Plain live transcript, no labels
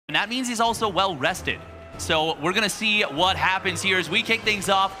And that means he's also well rested. So we're going to see what happens here as we kick things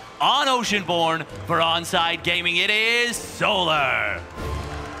off on Oceanborn for Onside Gaming. It is Solar.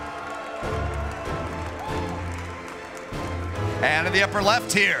 And in the upper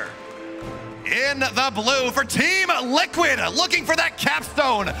left here, in the blue for Team Liquid, looking for that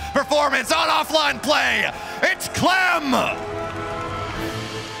capstone performance on offline play, it's Clem!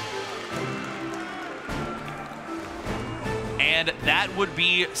 And that would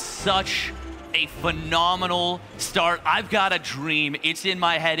be such a phenomenal start. I've got a dream. It's in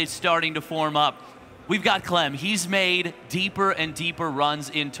my head. It's starting to form up. We've got Clem. He's made deeper and deeper runs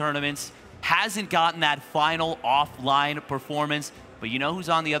in tournaments. Hasn't gotten that final offline performance. But you know who's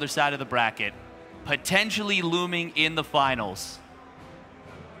on the other side of the bracket? Potentially looming in the finals.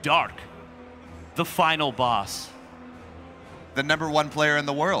 Dark, the final boss. The #1 player in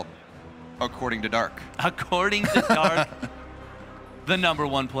the world, according to Dark. According to Dark. The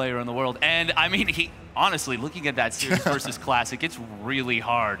 #1 player in the world. And I mean, honestly, looking at that Series versus Classic, it's really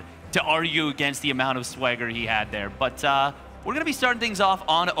hard to argue against the amount of swagger he had there. But we're going to be starting things off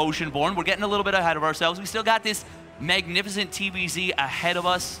on Oceanborn. We're getting a little bit ahead of ourselves. We still got this magnificent TVZ ahead of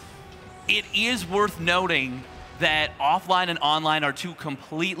us. It is worth noting that offline and online are two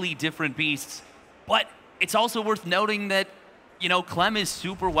completely different beasts. But it's also worth noting that, you know, Clem is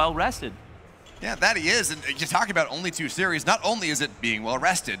super well rested. Yeah, that he is. And you talk about only 2 series. Not only is it being well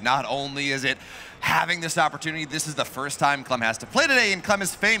rested, not only is it having this opportunity, this is the first time Clem has to play today, and Clem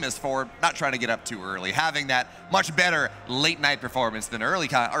is famous for not trying to get up too early, having that much better late night performance than early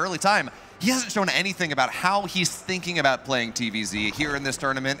time. He hasn't shown anything about how he's thinking about playing TVZ here in this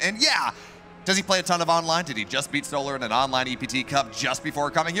tournament. And yeah, does he play a ton of online? Did he just beat Solar in an online EPT Cup just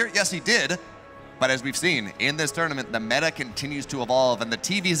before coming here? Yes, he did. But as we've seen in this tournament, the meta continues to evolve, and the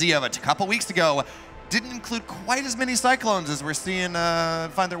TVZ of a couple weeks ago didn't include quite as many Cyclones as we're seeing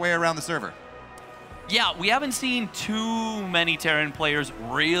find their way around the server. Yeah, we haven't seen too many Terran players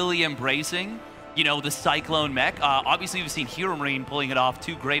really embracing, you know, the Cyclone mech. Obviously, we've seen Hero Marine pulling it off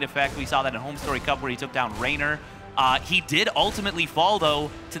to great effect. We saw that in Home Story Cup where he took down Raynor. He did ultimately fall, though,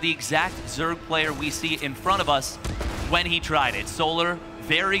 to the exact Zerg player we see in front of us when he tried it. Solar,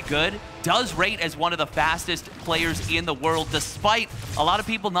 very good. Does rate as one of the fastest players in the world, despite a lot of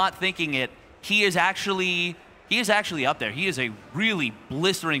people not thinking it. He is actually up there. He is a really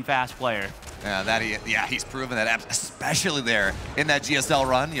blistering fast player. Yeah, he's proven that, especially there in that GSL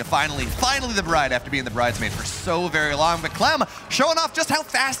run. You finally the bride after being the bridesmaid for so very long. But Clem showing off just how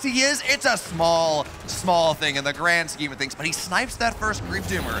fast he is. It's a small thing in the grand scheme of things, but he snipes that first creep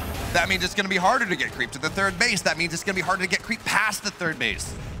tumor. That means it's going to be harder to get creep to the third base. That means it's going to be harder to get creep past the third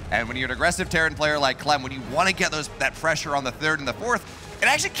base. And when you're an aggressive Terran player like Clem, when you want to get that pressure on the third and the fourth, it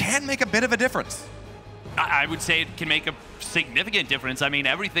actually can make a bit of a difference. I would say it can make a significant difference. I mean,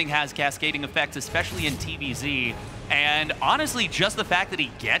 everything has cascading effects, especially in TVZ. And honestly, just the fact that he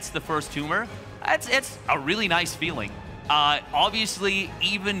gets the first tumor, it's a really nice feeling. Obviously,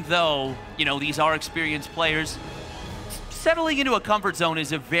 even though, you know, these are experienced players, settling into a comfort zone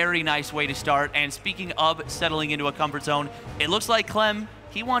is a very nice way to start. And speaking of settling into a comfort zone, it looks like Clem,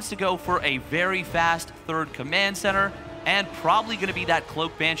 he wants to go for a very fast third command center and probably going to be that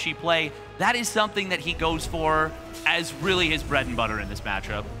Cloak Banshee play. That is something that he goes for as really his bread and butter in this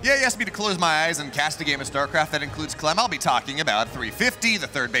matchup. Yeah, he asked me to close my eyes and cast a game of StarCraft that includes Clem. I'll be talking about 350. The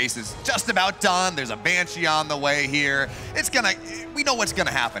third base is just about done. There's a Banshee on the way here. We know what's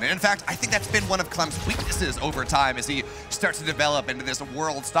gonna happen. And in fact, I think that's been one of Clem's weaknesses over time as he starts to develop into this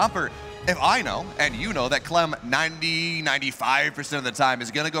world stomper. If I know, and you know, that Clem 95% of the time is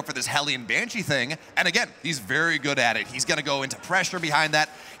going to go for this Hellion Banshee thing, and again, he's very good at it. He's going to go into pressure behind that.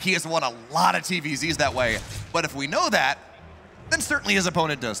 He has won a lot of TVZs that way, but if we know that, then certainly his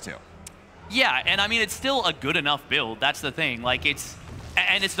opponent does too. Yeah, and I mean, it's still a good enough build. That's the thing. Like, it's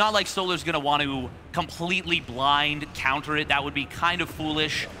not like Solar's going to want to completely blind counter it. That would be kind of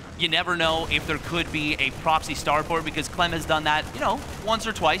foolish. You never know if there could be a proxy starport, because Clem has done that, you know, once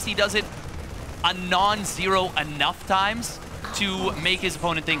or twice. He does it a non-zero enough times to make his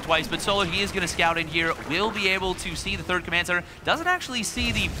opponent think twice. But Solar, he is going to scout in here, will be able to see the third command center. Doesn't actually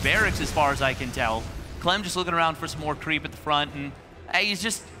see the barracks as far as I can tell. Clem just looking around for some more creep at the front, and he's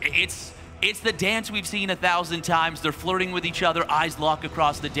just, it's the dance we've seen 1,000 times. They're flirting with each other, eyes lock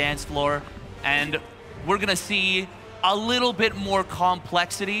across the dance floor, and we're going to see a little bit more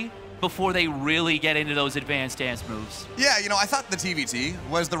complexity before they really get into those advanced dance moves. Yeah, you know, I thought the TVT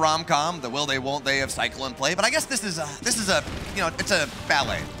was the rom-com, the will they, won't they of Cyclone play, but I guess this is a, you know, it's a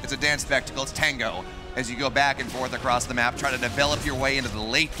ballet. It's a dance spectacle. It's tango as you go back and forth across the map, try to develop your way into the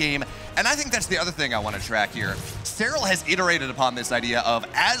late game. And I think that's the other thing I want to track here. Sterile has iterated upon this idea of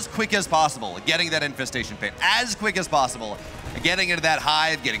as quick as possible, getting that infestation pit, as quick as possible, getting into that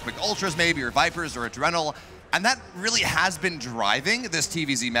hive, getting quick ultras maybe, or vipers, or adrenal. And that really has been driving this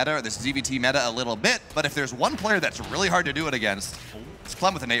TVZ meta, or this ZVT meta a little bit. But if there's one player that's really hard to do it against, it's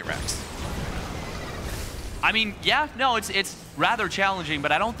Clem with an 8-Rex. I mean, yeah, no, it's rather challenging,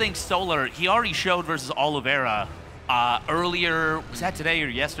 but I don't think Solar, he already showed versus Oliveira earlier, was that today or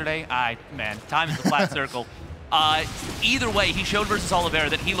yesterday? Man, time is the flat circle. Either way, he showed versus Oliveira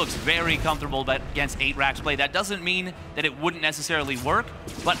that he looks very comfortable against 8-Racks play. That doesn't mean that it wouldn't necessarily work,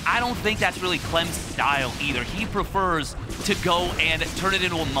 but I don't think that's really Clem's style either. He prefers to go and turn it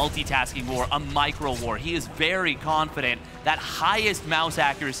into a multitasking war, a micro war. He is very confident that highest mouse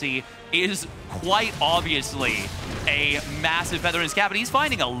accuracy is quite obviously a massive feather in his cap, and he's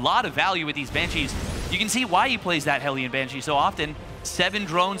finding a lot of value with these Banshees. You can see why he plays that Hellion Banshee so often. 7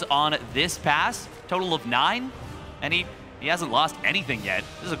 drones on this pass, total of 9, and he hasn't lost anything yet.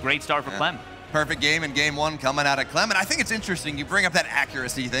 This is a great start for Clem. Perfect game in game 1 coming out of Clem, and I think it's interesting you bring up that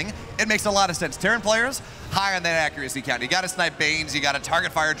accuracy thing. It makes a lot of sense. Terran players, high on that accuracy count. You gotta snipe Banes, you gotta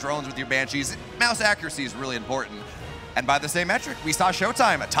target fire drones with your Banshees. Mouse accuracy is really important. And by the same metric, we saw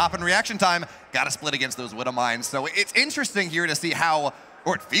Showtime, top and reaction time, gotta split against those Widow Mines. So it's interesting here to see how,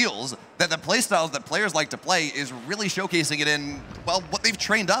 or it feels, that the playstyles that players like to play is really showcasing it in, well, what they've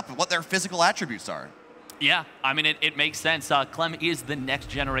trained up and what their physical attributes are. Yeah, I mean, it makes sense. Clem is the next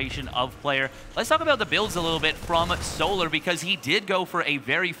generation of player. Let's talk about the builds a little bit from Solar, because he did go for a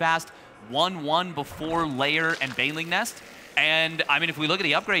very fast 1-1 before Lair and Baneling Nest. And, I mean, if we look at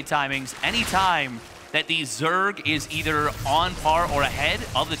the upgrade timings, any time that the Zerg is either on par or ahead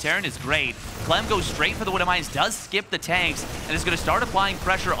of the Terran is great. Clem goes straight for the Widow Mines, does skip the tanks, and is going to start applying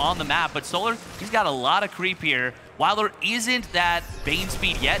pressure on the map. But Solar, he's got a lot of creep here. While there isn't that Bane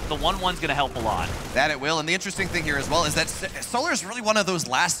speed yet, the 1-1's going to help a lot. That it will, and the interesting thing here as well is that Solar is really one of those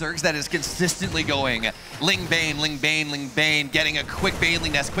last Zergs that is consistently going Ling Bane, Ling Bane, Ling Bane, getting a quick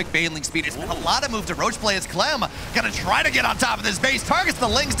Baneling Nest, quick Baneling speed. It's a lot of move to Roach play as Clem gonna try to get on top of this base, targets the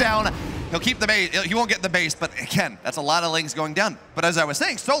Lings down. He'll keep the base, he won't get the base, but again, that's a lot of Lings going down. But as I was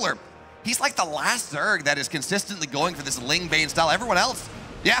saying, Solar, he's like the last Zerg that is consistently going for this Ling Bane style. Everyone else,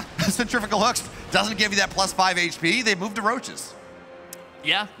 yeah, centrifugal hooks doesn't give you that +5 HP. They move to Roaches.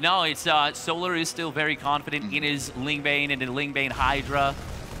 Yeah, no, it's Solar is still very confident in his Ling Bane and in Ling Bane Hydra.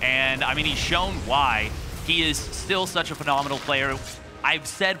 And I mean, he's shown why. He is still such a phenomenal player. I've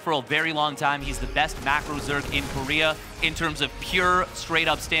said for a very long time he's the best macro Zerg in Korea in terms of pure,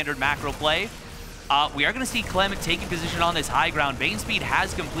 straight-up standard macro play. We are going to see Clem taking position on this high ground. Bane speed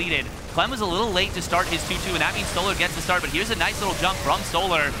has completed. Clem was a little late to start his 2-2, and that means Solar gets the start, but here's a nice little jump from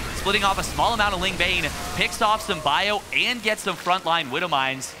Solar, splitting off a small amount of Ling Bane, picks off some bio, and gets some frontline Widow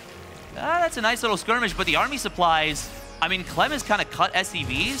Mines. That's a nice little skirmish, but the army supplies, I mean, Clem has kind of cut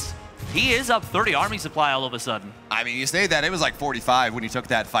SCVs. He is up 30 army supply all of a sudden. I mean, you say that, it was like 45 when he took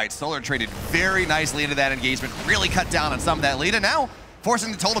that fight. Solar traded very nicely into that engagement, really cut down on some of that lead, and now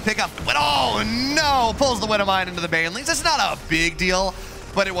forcing the total pickup. But oh no, pulls the Widow Mine into the Banelings. It's not a big deal,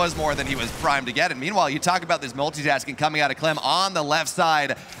 but it was more than he was primed to get. And meanwhile, you talk about this multitasking coming out of Clem on the left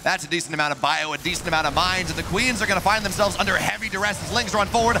side. That's a decent amount of bio, a decent amount of mines, and the Queens are going to find themselves under heavy duress as Lings run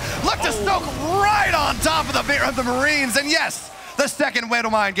forward. Look to Stoke right on top of the Marines, and yes, the second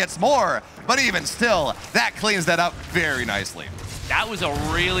Widow Mine gets more, but even still, that cleans that up very nicely. That was a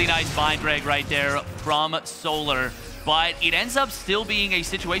really nice mine drag right there from Solar, but it ends up still being a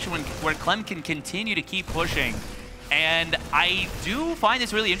situation where Clem can continue to keep pushing. And I do find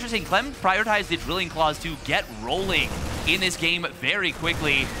this really interesting. Clem prioritized the Drilling Claws to get rolling in this game very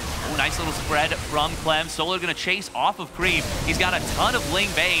quickly. Oh, nice little spread from Clem. Solar gonna chase off of creep. He's got a ton of Ling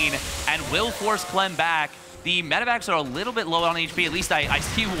Bane and will force Clem back. The medevacs are a little bit low on HP. At least I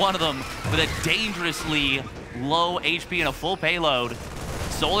see one of them with a dangerously low HP and a full payload.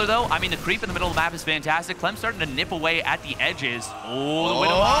 Solar, though, I mean, the creep in the middle of the map is fantastic. Clem's starting to nip away at the edges. Oh, the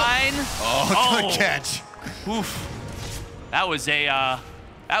Widow Mine. Oh, good catch. Oof. That was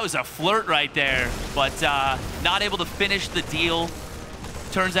a flirt right there, but not able to finish the deal.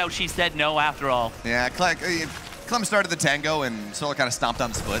 Turns out she said no after all. Yeah, Clem started the tango and Solar kind of stomped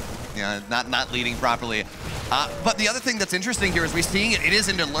on the split. Yeah, not leading properly. But the other thing that's interesting here is we're seeing it is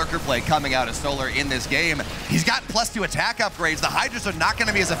into lurker play coming out of Solar in this game. He's got +2 attack upgrades. The Hydras are not going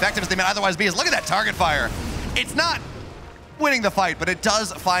to be as effective as they might otherwise be. Look at that target fire. It's not winning the fight, but it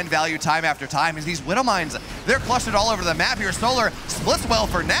does find value time after time. As these Widow Mines, they're clustered all over the map here. Solar splits well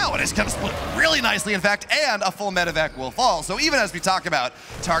for now, and it's going to split really nicely, in fact, and a full medevac will fall. So even as we talk about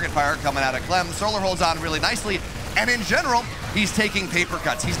target fire coming out of Clem, Solar holds on really nicely. And in general, he's taking paper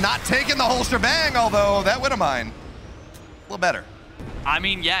cuts. He's not taking the whole shebang, although that Widow Mine, little better. I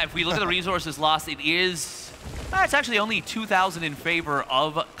mean, yeah, if we look at the resources lost, it is... it's actually only 2,000 in favor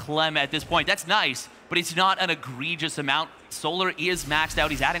of Clem at this point. That's nice, but it's not an egregious amount. Solar is maxed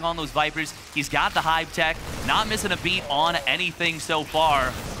out. He's adding on those Vipers. He's got the Hive Tech. Not missing a beat on anything so far.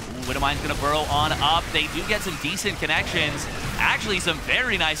 Ooh, Widowmine's going to burrow on up. They do get some decent connections. Actually, some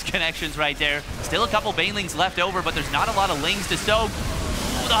very nice connections right there. Still a couple Banelings left over, but there's not a lot of Lings to soak.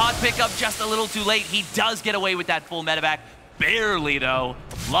 Ooh, the hot pickup just a little too late. He does get away with that full medevac. Barely, though.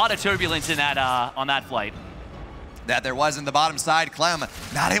 A lot of turbulence in that on that flight. That there was in the bottom side. Clem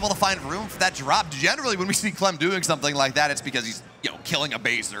not able to find room for that drop. Generally, when we see Clem doing something like that, it's because he's killing a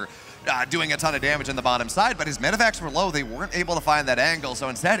base or doing a ton of damage in the bottom side, but his medevacs were low. They weren't able to find that angle, so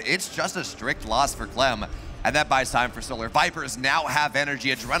instead, it's just a strict loss for Clem. And that buys time for Solar. Vipers now have energy.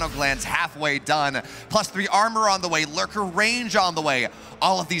 Adrenal glands halfway done. +3 armor on the way. Lurker range on the way.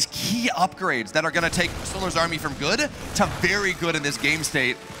 All of these key upgrades that are going to take Solar's army from good to very good in this game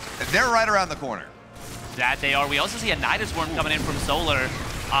state. They're right around the corner. That they are. We also see a Nidus Worm coming in from Solar.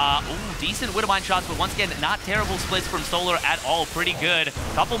 Ooh, decent Widowmine shots, but once again, not terrible splits from Solar at all. Pretty good.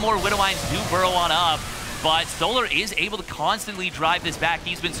 A couple more Widowmines do burrow on up, but Solar is able to constantly drive this back.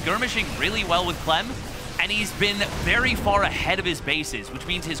 He's been skirmishing really well with Clem, and he's been very far ahead of his bases, which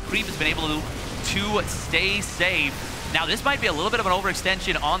means his creep has been able to stay safe. Now, this might be a little bit of an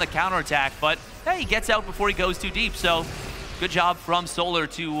overextension on the counterattack, but hey, he gets out before he goes too deep, so good job from Solar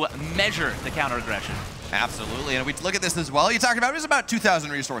to measure the counter-aggression. Absolutely, and we look at this as well. You talked about it was about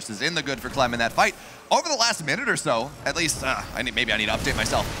 2,000 resources in the good for Clem in that fight. Over the last minute or so, at least, maybe I need to update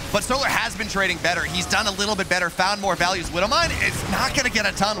myself, but Solar has been trading better. He's done a little bit better, found more values. Widowmine is not going to get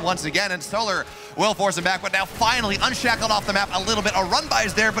a ton once again, and Solar will force him back, but now finally unshackled off the map a little bit. A run-by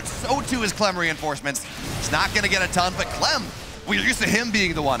is there, but so too is Clem reinforcements. It's not going to get a ton, but Clem, we're used to him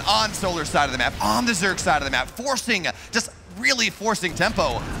being the one on Solar's side of the map, on the Zerg side of the map, just really forcing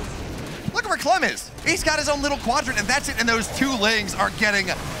tempo. Look at where Clem is. He's got his own little quadrant, and that's it. And those two Lings are getting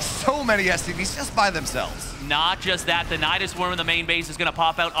so many SCVs just by themselves. Not just that, the Nidus Worm in the main base is going to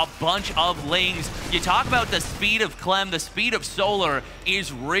pop out a bunch of Lings. You talk about the speed of Clem, the speed of Solar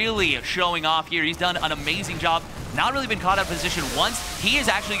is really showing off here. He's done an amazing job. Not really been caught out of position once. He is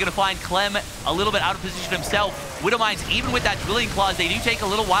actually going to find Clem a little bit out of position himself. Widowmines, even with that drilling clause, they do take a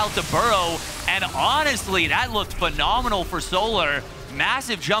little while to burrow. And honestly, that looked phenomenal for Solar.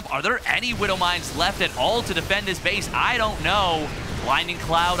 Massive jump. Are there any Widowmines left at all to defend his base? I don't know. Blinding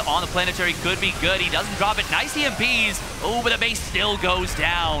Cloud on the planetary could be good. He doesn't drop it. Nice EMPs. Oh, but the base still goes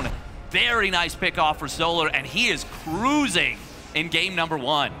down. Very nice pick off for Solar, and he is cruising in game number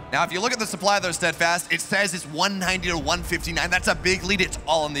 1. Now, if you look at the supply of those Steadfast, it says it's 190 to 159. That's a big lead. It's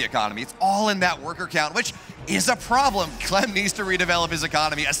all in the economy. It's all in that worker count, which is a problem. Clem needs to redevelop his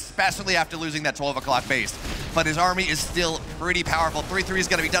economy, especially after losing that 12 o'clock base. But his army is still pretty powerful. 3-3 is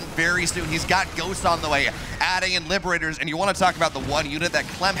going to be done very soon. He's got Ghosts on the way, adding in Liberators, and you want to talk about the one unit that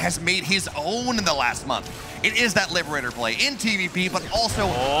Clem has made his own in the last month. It is that Liberator play in TVP, but also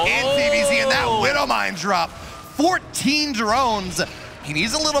in TVZ, and that Widowmine drop. 14 drones. He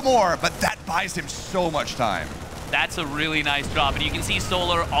needs a little more, but that buys him so much time. That's a really nice drop, and you can see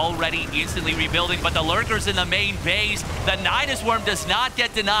Solar already instantly rebuilding, but the Lurkers in the main base, the Nidus Worm does not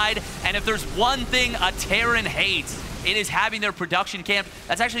get denied, and if there's one thing a Terran hates, it is having their production camp.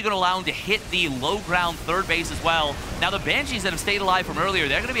 That's actually going to allow him to hit the low ground third base as well. Now, the Banshees that have stayed alive from earlier,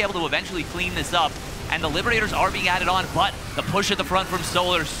 they're going to be able to eventually clean this up, and the Liberators are being added on, but the push at the front from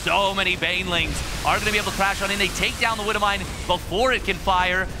Solar, so many Banelings are going to be able to crash on in. They take down the Widowmine before it can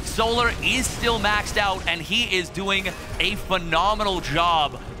fire. Solar is still maxed out, and he is doing a phenomenal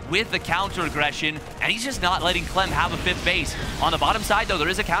job with the counter aggression, and he's just not letting Clem have a fifth base. On the bottom side, though, there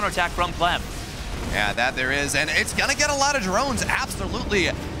is a counterattack from Clem. Yeah, that there is, and it's gonna get a lot of drones, absolutely,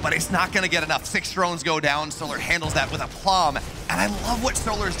 but it's not gonna get enough. 6 drones go down. Solar handles that with aplomb, and I love what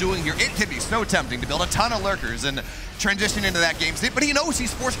Solar's doing here. It can be so tempting to build a ton of Lurkers and transition into that game state, but he knows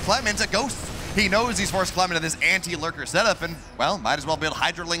he's forced Clem into Ghosts. He knows he's forced Clem into this anti-Lurker setup, and, well, might as well build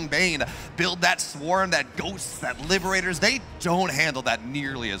Hydraling Bane, build that Swarm, that Ghosts, that Liberators. They don't handle that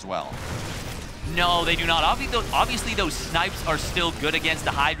nearly as well. No, they do not. Obviously, those snipes are still good against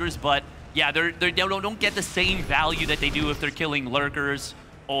the Hydras, but yeah, they don't get the same value that they do if they're killing Lurkers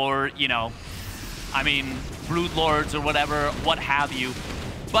or, you know, I mean, Broodlords or whatever, what have you.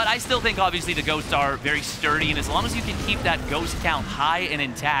 But I still think, obviously, the Ghosts are very sturdy, and as long as you can keep that Ghost count high and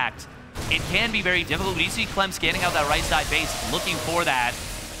intact, it can be very difficult. You see Clem scanning out that right side base, looking for that.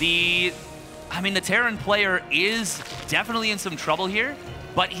 The Terran player is definitely in some trouble here,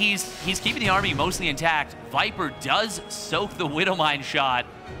 but he's keeping the army mostly intact. Viper does soak the Widowmine shot.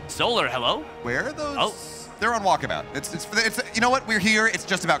 Solar, hello? Where are those? Oh, They're on walkabout. It's you know what? We're here. It's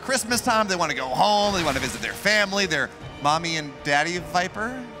just about Christmas time. They want to go home. They want to visit their family. Their mommy and daddy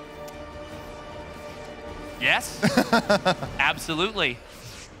Viper. Yes, absolutely.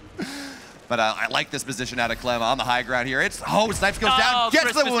 But I like this position out of Clem on the high ground here. Snipes goes down, gets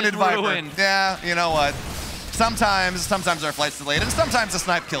Christmas the wounded Viper. Yeah, you know what? Sometimes our flight's delayed, and sometimes the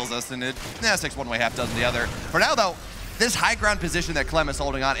snipe kills us, and it sticks one way, half dozen the other. For now, though, this high ground position that Clem is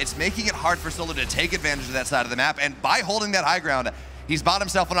holding on, it's making it hard for Solar to take advantage of that side of the map, and by holding that high ground, he's bought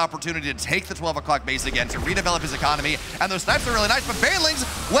himself an opportunity to take the 12 o'clock base again, to redevelop his economy, and those snipes are really nice, but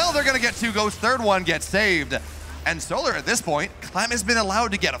Banelings, well, they're gonna get 2 ghosts, third one gets saved. And Solar, at this point, Clem has been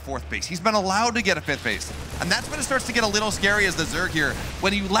allowed to get a 4th base. He's been allowed to get a 5th base. And that's when it starts to get a little scary as the Zerg here.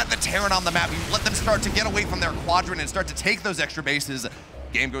 When you let the Terran on the map, you let them start to get away from their quadrant and start to take those extra bases.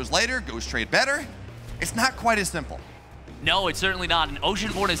 Game goes later, goes trade better. It's not quite as simple. No, it's certainly not. And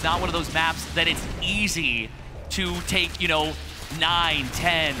Oceanborn is not one of those maps that it's easy to take, 9,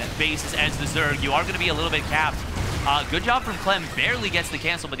 10 bases as the Zerg. You are going to be a little bit capped. Good job from Clem. Barely gets the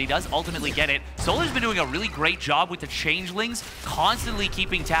cancel, but he does ultimately get it. Solar's been doing a really great job with the changelings, constantly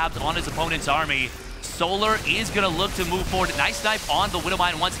keeping tabs on his opponent's army. Solar is going to look to move forward. Nice snipe on the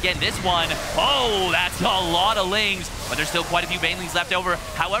Widowmine once again. This one, oh, that's a lot of lings, but there's still quite a few Banelings left over.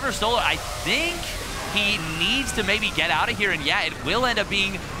 However, Solar, I think he needs to maybe get out of here, and yeah, it will end up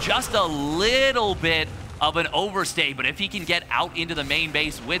being just a little bit of an overstay, but if he can get out into the main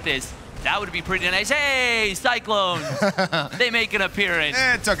base with this, that would be pretty nice. Hey, Cyclones! They make an appearance.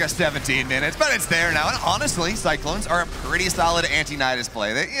 It took us 17 minutes, but it's there now. And honestly, Cyclones are a pretty solid anti-Nidus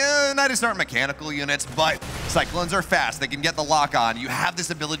play. Nidus aren't mechanical units, but Cyclones are fast. They can get the lock on. You have this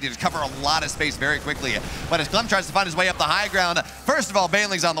ability to cover a lot of space very quickly. But as Clem tries to find his way up the high ground, first of all,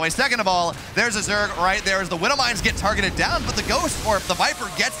 Baneling's on the way. Second of all, there's a Zerg right there as the Widowmines get targeted down, but the Ghost, or the Viper,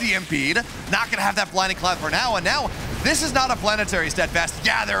 gets the impede. Not going to have that blinding cloud for now, and now this is not a planetary steadfast.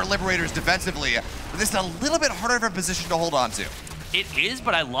 Yeah, there are Liberators defensively, but this is a little bit harder of a position to hold on to. It is,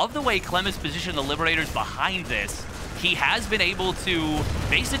 but I love the way Clem has positioned the Liberators behind this. He has been able to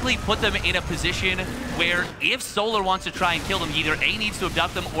basically put them in a position where if Solar wants to try and kill them, either A, needs to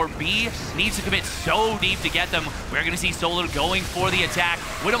abduct them, or B, needs to commit so deep to get them. We're going to see Solar going for the attack.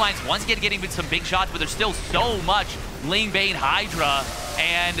 Widowmines once again getting some big shots, but there's still so much Lingbane Hydra.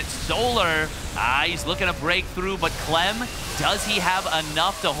 And Solar, he's looking to break through, but Clem, does he have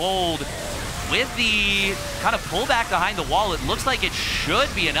enough to hold? With the kind of pullback behind the wall, it looks like it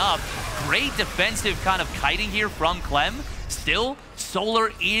should be enough. Great defensive kind of kiting here from Clem. Still,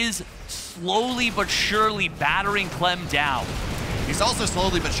 Solar is slowly but surely battering Clem down. He's also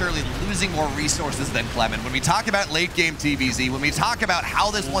slowly but surely losing more resources than Clem. And when we talk about late game TVZ, when we talk about how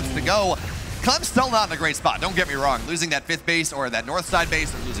this wants to go, Clem's still not in a great spot. Don't get me wrong. Losing that 5th base or that north side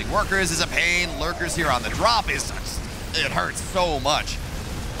base or losing workers is a pain. Lurkers here on the drop it hurts so much.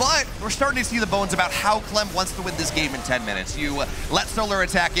 But we're starting to see the bones about how Clem wants to win this game in 10 minutes. You let Solar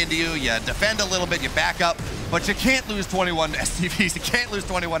attack into you, you defend a little bit, you back up, but you can't lose 21 SCVs. You can't lose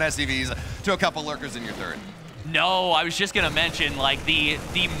 21 SCVs to a couple Lurkers in your third. No, I was just going to mention, like, the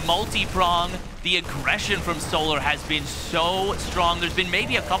multi-prong, the aggression from Solar has been so strong. There's been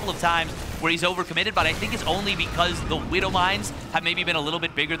maybe a couple of times where he's overcommitted, but I think it's only because the Widowmines have maybe been a little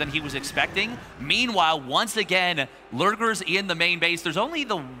bit bigger than he was expecting. Meanwhile, once again, Lurkers in the main base. There's only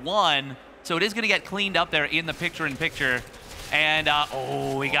the one, so it is going to get cleaned up there in the picture-in-picture. And,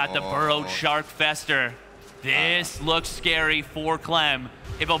 oh, we got the burrowed Shark Fester. This looks scary for Clem.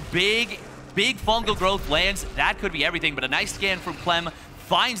 If a big fungal growth lands, that could be everything, but a nice scan from Clem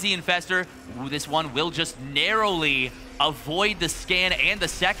finds the Infestor. Ooh, this one will just narrowly avoid the scan and the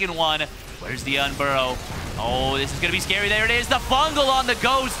second one. Where's the unburrow? Oh, this is gonna be scary. There it is, the fungal on the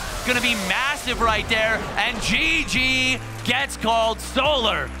Ghost. Gonna be massive right there, and GG gets called.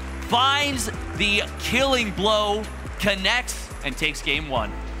 Solar finds the killing blow, connects, and takes game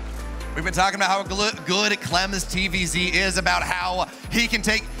 1. We've been talking about how good Clem's TVZ is, about how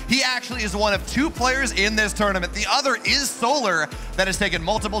he actually is one of 2 players in this tournament. The other is Solar, that has taken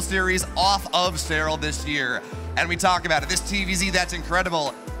multiple series off of Sterile this year. And we talk about it, this TVZ, that's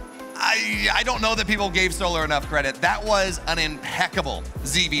incredible. I don't know that people gave Solar enough credit. That was an impeccable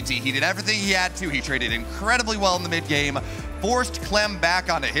ZVT. He did everything he had to. He traded incredibly well in the mid game, forced Clem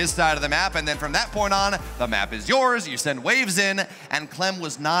back onto his side of the map, and then from that point on, the map is yours, you send waves in, and Clem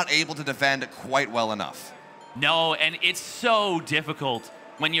was not able to defend quite well enough. No, and it's so difficult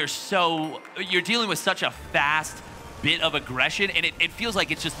when you're dealing with such a fast bit of aggression, and it feels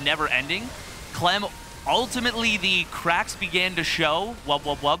like it's just never ending. Clem, ultimately the cracks began to show, wub,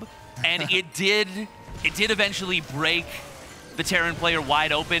 wub, wub, and it did eventually break the Terran player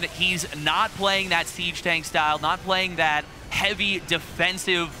wide open. He's not playing that siege tank style, not playing that heavy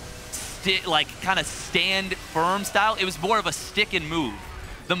defensive, like kind of stand firm style. It was more of a stick and move.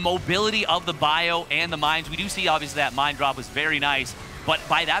 The mobility of the bio and the mines, we do see obviously that mine drop was very nice, but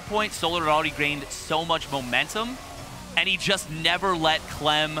by that point, Solar had already gained so much momentum, and he just never let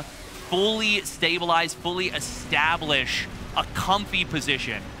Clem fully stabilize, fully establish a comfy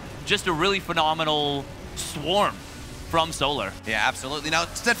position. Just a really phenomenal swarm from Solar. Yeah, absolutely. Now,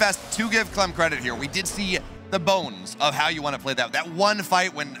 Steadfast, to give Clem credit here, we did see the bones of how you want to play that. That one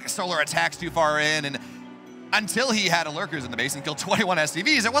fight when Solar attacks too far in, and until he had a Lurkers in the base and killed 21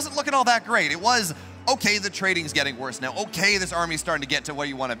 SCVs, it wasn't looking all that great. It was, okay, the trading's getting worse now. Okay, this army's starting to get to where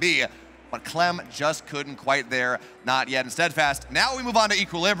you want to be. But Clem just couldn't quite there, not yet. And Steadfast, now we move on to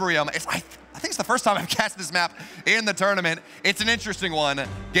Equilibrium. I think it's the first time I've cast this map in the tournament. It's an interesting one.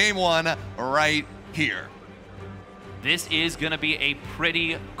 Game 1 right here. This is going to be a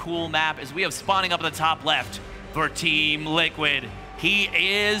pretty cool map as we have spawning up at the top left for Team Liquid. He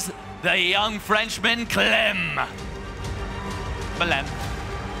is the young Frenchman, Clem.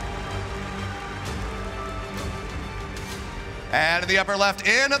 And in the upper left,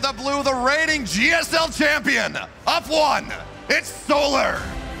 in the blue, the reigning GSL champion. Up 1, it's Solar.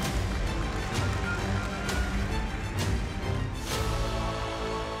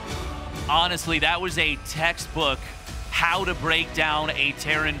 Honestly, that was a textbook how to break down a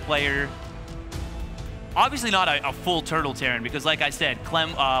Terran player. Obviously not a full Turtle Terran, because like I said,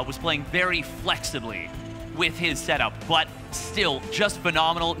 Clem was playing very flexibly with his setup, but still just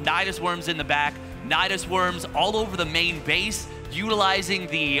phenomenal. Nidus Worms in the back, Nidus Worms all over the main base, utilizing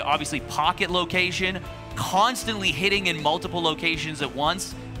the, obviously, pocket location, constantly hitting in multiple locations at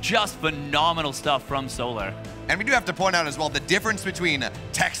once. Just phenomenal stuff from Solar. And we do have to point out as well the difference between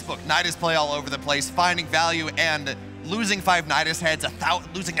textbook Nidus play all over the place, finding value, and losing 5 Nidus heads,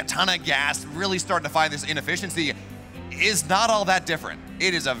 losing a ton of gas, really starting to find this inefficiency, is not all that different.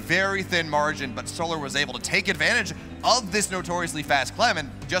 It is a very thin margin, but Solar was able to take advantage of this notoriously fast Clem and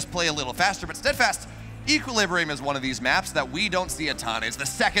just play a little faster. But Steadfast, Equilibrium is one of these maps that we don't see a ton. It's the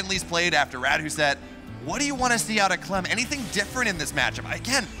second least played after Radhuset. What do you want to see out of Clem? Anything different in this matchup?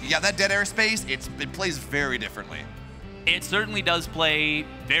 Again, you got that dead air space. It plays very differently. It certainly does play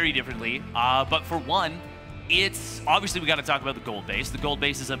very differently, but for one, it's obviously we got to talk about the gold base. The gold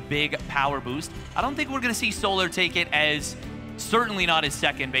base is a big power boost. I don't think we're going to see Solar take it as, certainly not his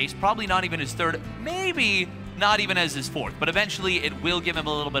second base, probably not even his third, maybe not even as his fourth, but eventually it will give him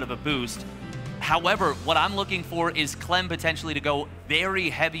a little bit of a boost. However, what I'm looking for is Clem potentially to go very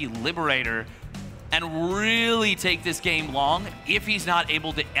heavy Liberator and really take this game long if he's not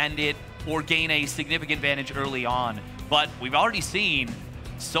able to end it or gain a significant advantage early on. But we've already seen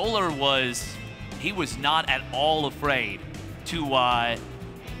Solar was not at all afraid to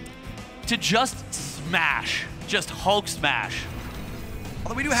just smash, just Hulk smash.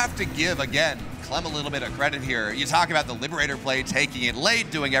 Although we do have to give, again, Clem a little bit of credit here. You talk about the Liberator play, taking it late,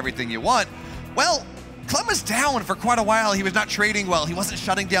 doing everything you want. Well, Clem was down for quite a while. He was not trading well. He wasn't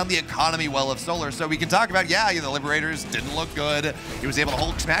shutting down the economy well of Solar. So we can talk about, yeah, the Liberators didn't look good. He was able to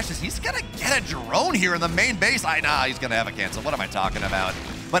Hulk smashes. He's going to get a drone here in the main base. Nah, he's going to have a cancel. What am I talking about?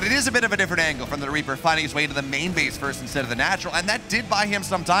 But it is a bit of a different angle from the Reaper finding his way to the main base first instead of the natural. And that did buy him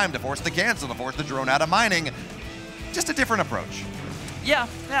some time to force the cancel, to force the drone out of mining. Just a different approach. Yeah,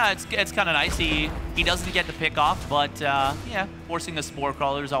 it's kind of nice. He doesn't get the pick off, but yeah, forcing a Spore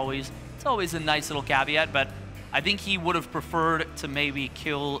Crawler is always a nice little caveat. But I think he would have preferred to maybe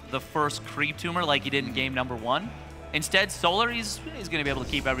kill the first Creep Tumor like he did in game number 1. Instead, Solar, he's going to be able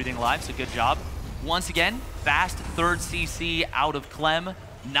to keep everything alive, so good job. Once again, fast third CC out of Clem.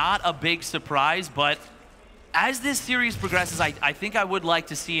 Not a big surprise, but as this series progresses, I think I would like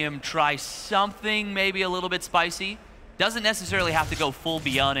to see him try something maybe a little bit spicy. Doesn't necessarily have to go full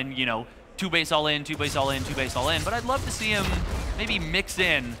beyond and, 2 base all in, 2 base all in, 2 base all in, but I'd love to see him maybe mix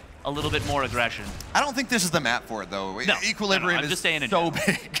in a little bit more aggression. I don't think this is the map for it, though. No, Equilibrium I'm just saying is so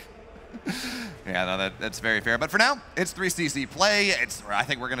big. Yeah, no, that's very fair. But for now, it's 3CC play. I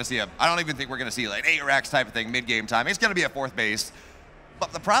think we're going to see I don't even think we're going to see like 8 racks type of thing mid-game time. It's going to be a 4th base.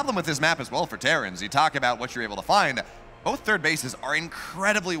 But the problem with this map as well for Terrans, you talk about what you're able to find, both third bases are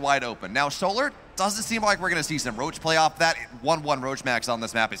incredibly wide open. Now, Solar doesn't seem like we're going to see some Roach play off that. 1-1 Roach Max on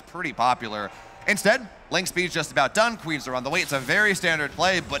this map is pretty popular. Instead, Link Speed's just about done. Queens are on the way. It's a very standard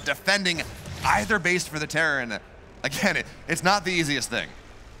play, but defending either base for the Terran, again, it's not the easiest thing.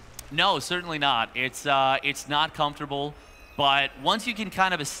 No, certainly not. It's not comfortable, but once you can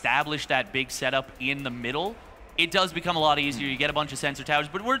kind of establish that big setup in the middle, it does become a lot easier. You get a bunch of sensor towers,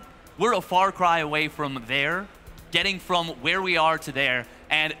 but we're a far cry away from there. getting from where we are to there.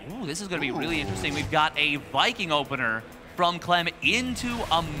 And, ooh, this is going to be really interesting. We've got a Viking opener from Clem into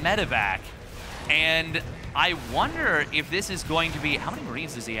a medevac. And I wonder if this is going to be, how many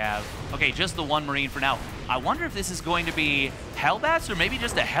Marines does he have? Okay, just the one Marine for now. I wonder if this is going to be Hellbats or maybe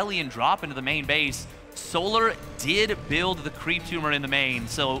just a Hellion drop into the main base. Solar did build the creep tumor in the main,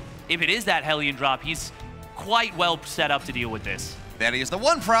 so if it is that Hellion drop, he's quite well set up to deal with this. That is. The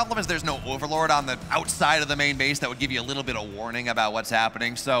one problem is there's no Overlord on the outside of the main base that would give you a little bit of warning about what's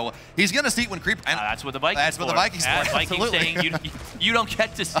happening. So he's going to see it when creep. And that's what the Vikings. That's what the Vikings. Vikings saying you don't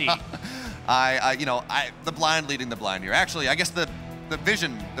get to see. The blind leading the blind here. Actually, I guess the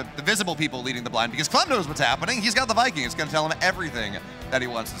visible people leading the blind, because Clem knows what's happening. He's got the Viking. It's going to tell him everything that he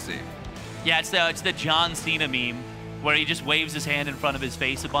wants to see. Yeah, it's the John Cena meme where he just waves his hand in front of his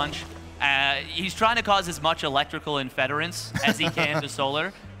face a bunch. He's trying to cause as much electrical interference as he can to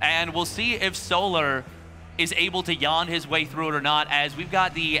Solar, and we'll see if Solar is able to yawn his way through it or not, as we've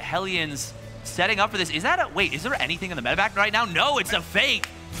got the Hellions setting up for this. Is there anything in the medevac right now? No, it's a fake.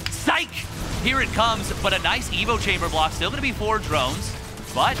 Psych! Here it comes, but a nice Evo chamber block. Still going to be 4 drones,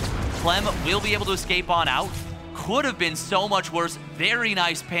 but Clem will be able to escape on out. Could have been so much worse. Very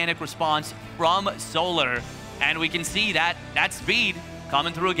nice panic response from Solar, and we can see that speed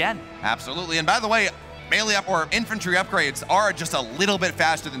coming through again. Absolutely. And by the way, melee up or infantry upgrades are just a little bit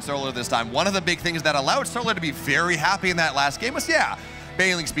faster than Solar this time. One of the big things that allowed Solar to be very happy in that last game was,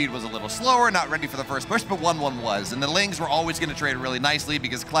 Bailing speed was a little slower, not ready for the first push, but 1-1 was. And the Lings were always going to trade really nicely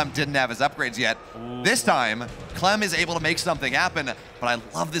because Clem didn't have his upgrades yet. Ooh. This time, Clem is able to make something happen, but I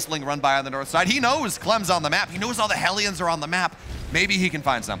love this Ling run by on the north side. He knows Clem's on the map. He knows all the Hellions are on the map. Maybe he can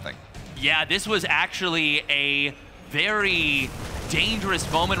find something. Yeah, this was actually a very dangerous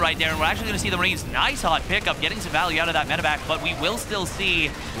moment right there, and we're actually going to see the Marines. Nice hot pickup, getting some value out of that medevac, but we will still see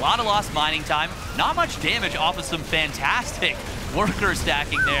a lot of lost mining time. Not much damage off of some fantastic worker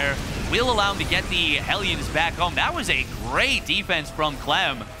stacking there. Will allow him to get the Hellions back home. That was a great defense from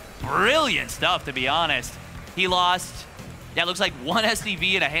Clem. Brilliant stuff, to be honest. He lost, it looks like 1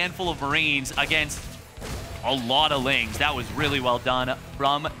 SDV and a handful of Marines against a lot of Lings. That was really well done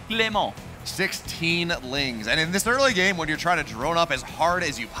from Clement. 16 Lings. And in this early game, when you're trying to drone up as hard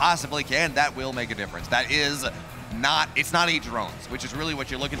as you possibly can, that will make a difference. That is not, it's not 8 drones, which is really what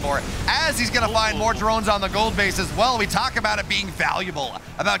you're looking for. As he's going to find more drones on the gold base as well. We talk about it being valuable,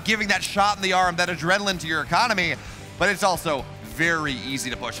 about giving that shot in the arm, that adrenaline to your economy, but it's also very easy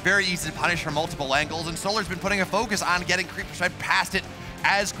to push, very easy to punish from multiple angles, and Solar's been putting a focus on getting Creeper Strike past it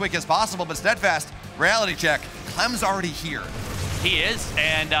as quick as possible, but Steadfast, reality check, Clem's already here. He is,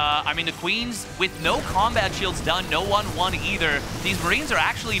 and I mean, the Queens, with no combat shields done, no 1-1 either, these Marines are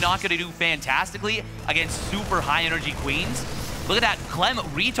actually not going to do fantastically against super high-energy Queens. Look at that, Clem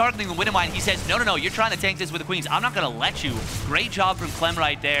retargeting the Widowmine. He says, no, you're trying to tank this with the Queens. I'm not going to let you. Great job from Clem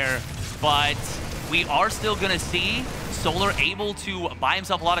right there, but we are still going to see Solar able to buy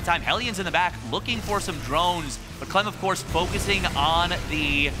himself a lot of time. Hellions in the back looking for some drones, but Clem, of course, focusing on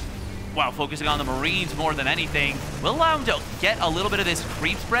the Marines more than anything, will allow him to get a little bit of this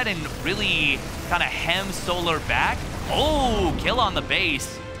creep spread and really kind of hem Solar back. Oh, kill on the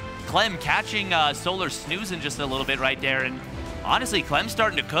base. Clem catching Solar snoozing just a little bit right there, and honestly, Clem's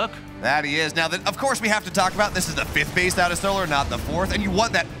starting to cook. That he is. Now, of course, we have to talk about this is the 5th base out of Solar, not the 4th, and you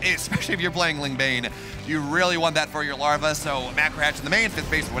want that, especially if you're playing Ling Bane. You really want that for your larva, so Macro Hatch in the main, 5th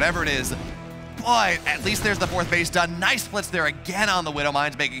base, whatever it is. But at least there's the 4th base done. Nice splits there again on the Widow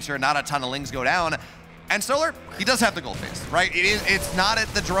Mines, making sure not a ton of Lings go down. And Solar, he does have the gold base, right? It's not at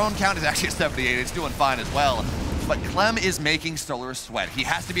the drone count is actually a 78. It's doing fine as well. But Clem is making Solar sweat. He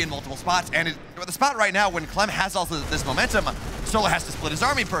has to be in multiple spots, and the spot right now when Clem has also this momentum, Solar has to split his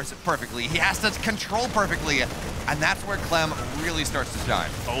army perfectly. He has to control perfectly, and that's where Clem really starts to shine.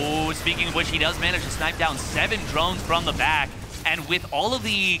 Oh, speaking of which, he does manage to snipe down 7 drones from the back. And with all of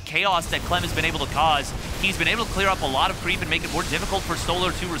the chaos that Clem has been able to cause, he's been able to clear up a lot of creep and make it more difficult for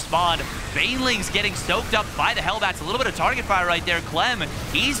Solar to respond. Banelings getting soaked up by the Hellbats. A little bit of target fire right there. Clem,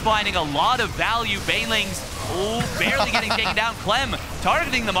 he's finding a lot of value. Banelings, oh, barely getting taken down. Clem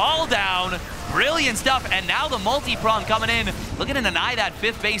targeting them all down. Brilliant stuff. And now the multi-prong coming in. Looking to deny that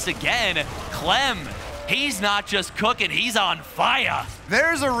 5th base again. Clem, he's not just cooking, he's on fire.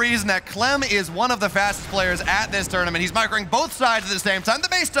 There's a reason that Clem is one of the fastest players at this tournament. He's microing both sides at the same time. The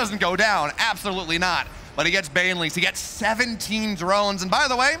base doesn't go down, absolutely not. But he gets Banelings, he gets 17 drones. And by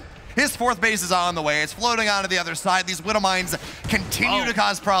the way, his 4th base is on the way. It's floating onto the other side. These Widow Mines continue to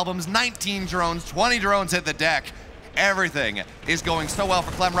cause problems. 19 drones, 20 drones hit the deck. Everything is going so well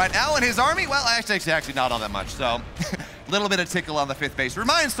for Clem right now. And his army, well, actually not all that much. So a little bit of tickle on the 5th base.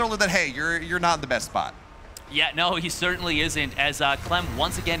 Reminds Solar that, hey, you're not in the best spot. Yeah, no, he certainly isn't, as Clem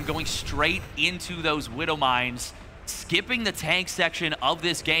once again going straight into those Widow Mines, skipping the tank section of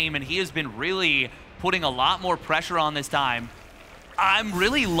this game, and he has been really putting a lot more pressure on this time. I'm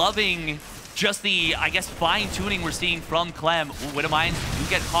really loving just the, I guess, fine-tuning we're seeing from Clem. Widow Mines do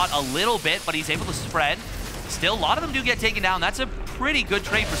get caught a little bit, but he's able to spread. Still, a lot of them do get taken down. That's a pretty good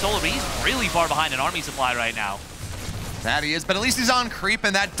trade for Solar, but he's really far behind an army supply right now. That he is, but at least he's on creep,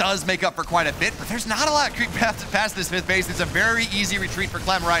 and that does make up for quite a bit, but there's not a lot of creep past this 5th base. It's a very easy retreat for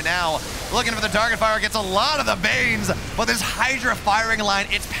Clem right now. Looking for the target fire, gets a lot of the Banes, but this Hydra firing line,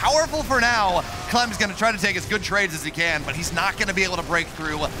 it's powerful for now. Clem's gonna try to take as good trades as he can, but he's not gonna be able to break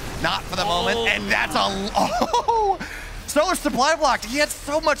through, not for the moment, and that's a, Solar supply blocked. He had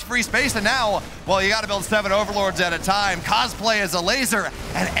so much free space, and now, well, you gotta build 7 Overlords at a time. Cosplay as a laser,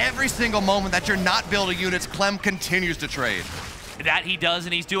 and every single moment that you're not building units, Clem continues to trade. That he does,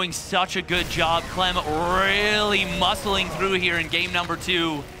 and he's doing such a good job. Clem really muscling through here in game number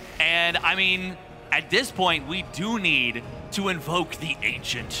 2. And I mean, at this point, we do need to invoke the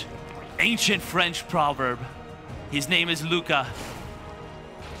ancient French proverb. His name is Luca.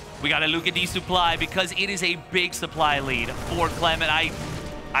 We got a Luca D supply because it is a big supply lead for Clem, and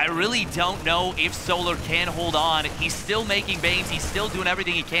I really don't know if Solar can hold on. He's still making Banes, he's still doing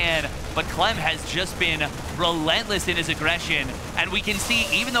everything he can, but Clem has just been relentless in his aggression, and we can see,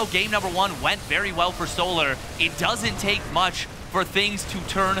 even though game number 1 went very well for Solar, it doesn't take much for things to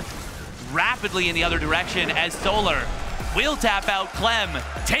turn rapidly in the other direction, as Solar will tap out. Clem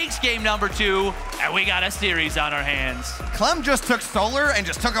takes game number 2, and we got a series on our hands. Clem just took Solar and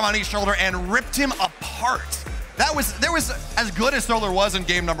just took him on each shoulder and ripped him apart. There was as good as Solar was in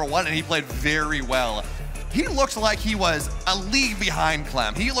game number 1, and he played very well. He looked like he was a league behind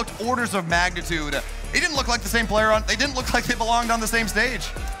Clem. He looked orders of magnitude. They didn't look like the same player they didn't look like they belonged on the same stage.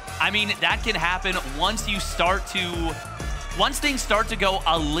 I mean, that can happen once things start to go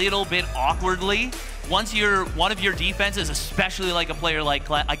a little bit awkwardly. Once one of your defenses, especially like a player like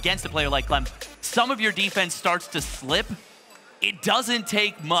Clem, against a player like Clem, some of your defense starts to slip. It doesn't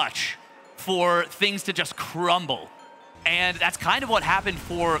take much for things to just crumble. And that's kind of what happened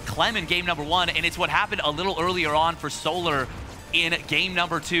for Clem in game number 1, and it's what happened a little earlier on for Solar in game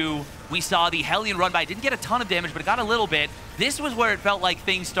number 2. We saw the Hellion run by. Didn't get a ton of damage, but it got a little bit. This was where it felt like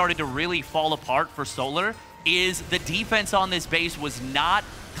things started to really fall apart for Solar, is the defense on this base was not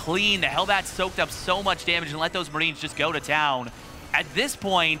clean. The Hellbats soaked up so much damage and let those Marines just go to town. At this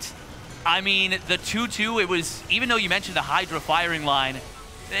point, I mean, the 2-2, it was, even though you mentioned the Hydra firing line,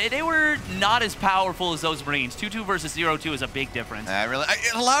 they were not as powerful as those Marines. 2-2 versus 0-2 is a big difference.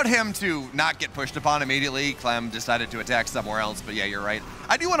 It allowed him to not get pushed upon immediately. Clem decided to attack somewhere else, but yeah, you're right.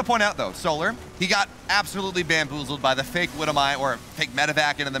 I do want to point out, though, Solar, he got absolutely bamboozled by the fake Widowmine or fake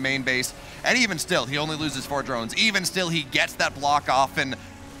medevac into the main base, and even still, he only loses 4 drones. Even still, he gets that block off, and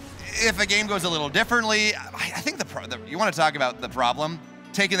if a game goes a little differently, I think you want to talk about the problem?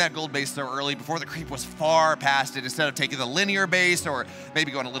 Taking that gold base so early before the creep was far past it, instead of taking the linear base or maybe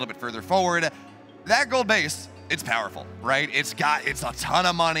going a little bit further forward. That gold base, it's powerful, right? It's a ton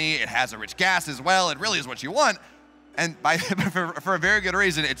of money. It has a rich gas as well. It really is what you want. And for a very good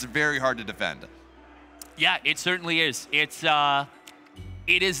reason, it's very hard to defend. Yeah, it certainly is. It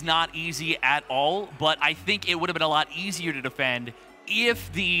is not easy at all, but I think it would have been a lot easier to defend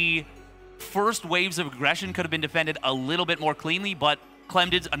if the first waves of aggression could have been defended a little bit more cleanly, but Clem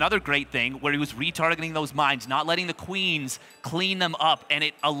did another great thing where he was retargeting those mines, not letting the queens clean them up, and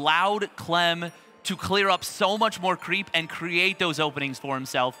it allowed Clem to clear up so much more creep and create those openings for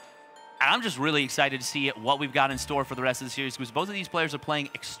himself. And I'm just really excited to see what we've got in store for the rest of the series, because both of these players are playing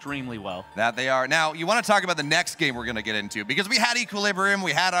extremely well. That they are. Now, you want to talk about the next game we're going to get into, because we had Equilibrium,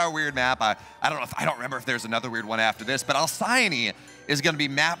 we had our weird map. I don't remember if there's another weird one after this, but Alcyone is going to be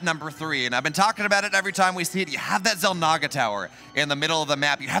map number 3, and I've been talking about it every time we see it. You have that Zelnaga tower in the middle of the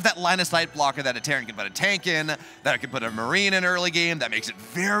map. You have that line of sight blocker that a Terran can put a tank in, that can put a Marine in early game. That makes it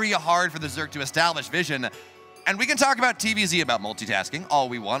very hard for the Zerg to establish vision. And we can talk about TVZ about multitasking all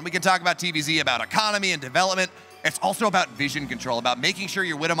we want. We can talk about TVZ about economy and development. It's also about vision control, about making sure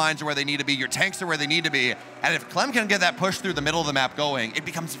your Widow Mines are where they need to be, your tanks are where they need to be. And if Clem can get that push through the middle of the map going, it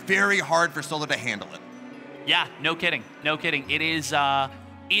becomes very hard for Solar to handle it. Yeah, no kidding. No kidding. It is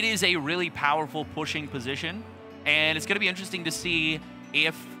a really powerful pushing position, and it's going to be interesting to see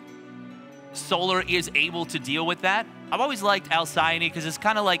if Solar is able to deal with that. I've always liked Alcyone because it's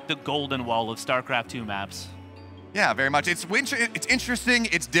kind of like the golden wall of StarCraft 2 maps. Yeah, very much. It's interesting,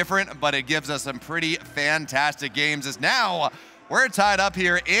 it's different, but it gives us some pretty fantastic games. As now, We're tied up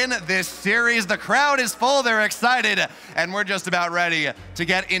here in this series. The crowd is full, they're excited, and we're just about ready to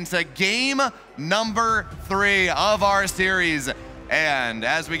get into game number 3 of our series. And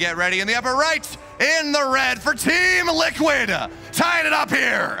as we get ready in the upper right, in the red for Team Liquid, tying it up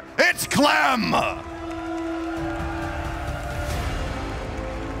here, it's Clem.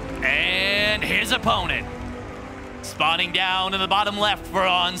 And his opponent, spawning down in the bottom left for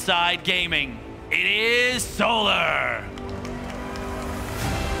Onside Gaming, it is Solar.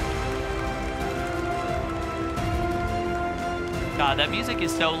 God, that music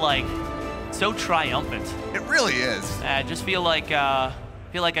is so triumphant. It really is. I just feel like I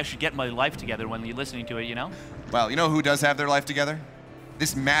should get my life together when you're listening to it, you know? Well, you know who does have their life together?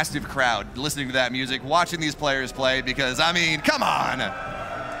 This massive crowd listening to that music, watching these players play, because, I mean, come on.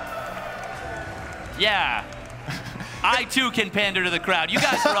 Yeah. I, too, can pander to the crowd. You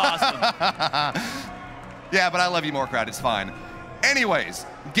guys are awesome. Yeah, but I love you more, crowd. It's fine. Anyways,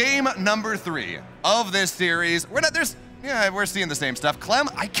 game number 3 of this series. We're seeing the same stuff. Clem,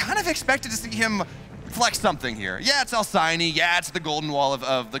 I kind of expected to see him flex something here. Yeah, it's Alcyone. Yeah, it's the golden wall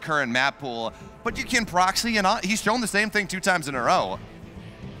of the current map pool. But you can proxy, and he's shown the same thing 2 times in a row.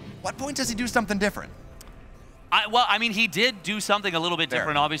 What point does he do something different? Well, I mean, he did do something a little bit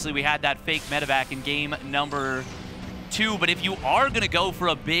different. Obviously, we had that fake medevac in game number 2. But if you are going to go for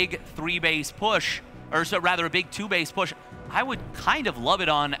a big 3-base push, or so rather a big 2-base push, I would kind of love it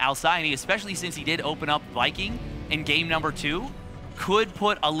on Alcyone, especially since he did open up Viking in game number 2, could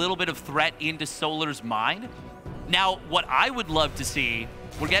put a little bit of threat into Solar's mind. Now, what I would love to see,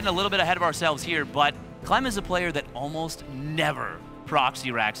 we're getting a little bit ahead of ourselves here, but Clem is a player that almost never proxy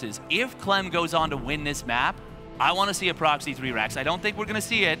raxes. If Clem goes on to win this map, I want to see a proxy 3-rax. I don't think we're going to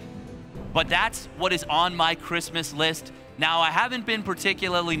see it, but that's what is on my Christmas list. Now, I haven't been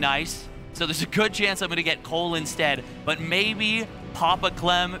particularly nice, so there's a good chance I'm going to get Cole instead, but maybe Papa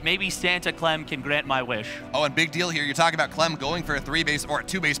Clem, maybe Santa Clem can grant my wish. Oh, and big deal here. You're talking about Clem going for a 3-base or a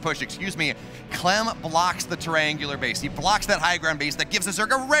 2-base push, excuse me. Clem blocks the triangular base. He blocks that high ground base that gives us a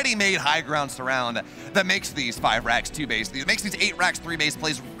ready-made high ground surround that makes these 5-racks 2-base. It makes these 8-racks 3-base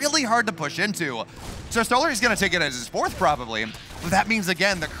plays really hard to push into. So Solar is going to take it as his 4th probably. But that means,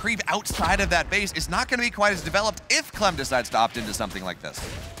 again, the creep outside of that base is not going to be quite as developed if Clem decides to opt into something like this.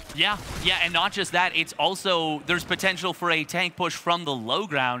 Yeah, and not just that, it's also, there's potential for a tank push from the low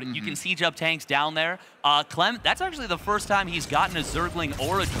ground. You can siege up tanks down there. Clem, that's actually the first time he's gotten a Zergling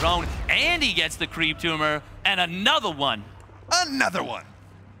or a drone, and he gets the creep tumor, and another one. Another one.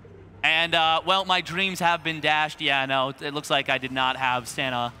 And, well, my dreams have been dashed. Yeah, no, it looks like I did not have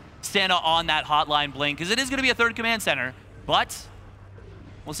Santa on that hotline blink, because it is going to be a 3rd command center, but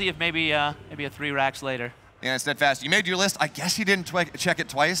we'll see if maybe a 3-rax later. Yeah, Steadfast, you made your list. I guess you didn't check it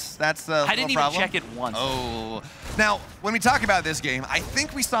twice. That's the I didn't even check it once. Oh. Now, when we talk about this game, I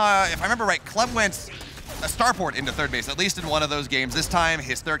think we saw, if I remember right, Clem went a starport into 3rd base, at least in one of those games. This time,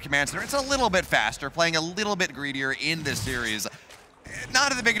 his 3rd command center, it's a little bit faster, playing a little bit greedier in this series.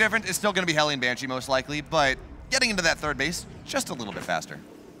 Not a big difference. It's still going to be Hellion Banshee, most likely, but getting into that 3rd base, just a little bit faster.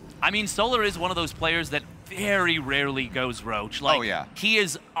 I mean, Solar is one of those players that very rarely goes roach. Like, oh, yeah. He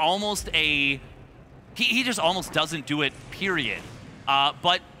is almost a... He just almost doesn't do it, period.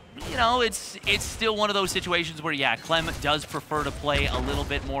 But, you know, it's still one of those situations where, yeah, Clem does prefer to play a little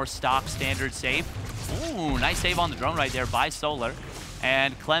bit more stock standard safe. Ooh, nice save on the drone right there by Solar.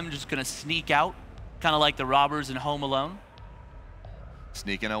 And Clem just going to sneak out, kind of like the robbers in Home Alone.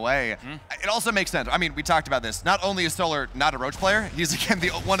 Sneaking away. It also makes sense. I mean, we talked about this. Not only is Solar not a roach player, he's, again,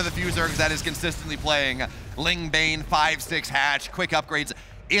 one of the few Zergs that is consistently playing Ling Bane, 5-6 hatch, quick upgrades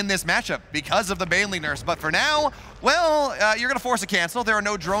in this matchup because of the Baneley nerfs. But for now, well, you're going to force a cancel. There are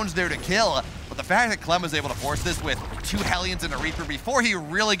no drones there to kill. But the fact that Clem was able to force this with 2 Hellions and a Reaper before he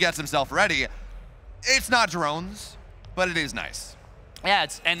really gets himself ready, it's not drones, but it is nice. Yeah,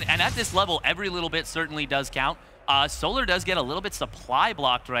 and at this level, every little bit certainly does count. Solar does get a little bit supply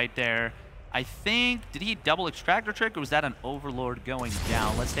blocked right there. I think, did he double extractor trick, or was that an Overlord going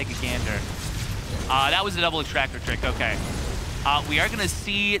down? Let's take a gander. That was a double extractor trick, okay. We are going to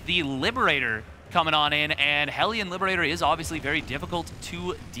see the Liberator coming on in, and Hellion Liberator is obviously very difficult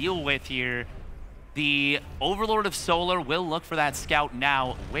to deal with here. The Overlord of Solar will look for that scout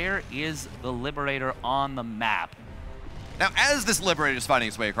now. Where is the Liberator on the map? Now, as this Liberator is finding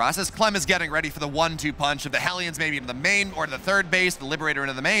its way across, as Clem is getting ready for the 1-2 punch of the Hellions maybe into the main or to the 3rd base, the Liberator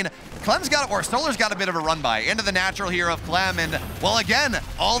into the main, Solar's got a bit of a run by into the natural hero of Clem, and, well, again,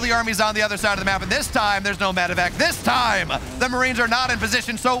 all the armies on the other side of the map, and this time, there's no medevac. This time, the Marines are not in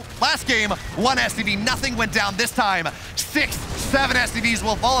position, so last game, 1 SCV, nothing went down. This time, 6 7 SCVs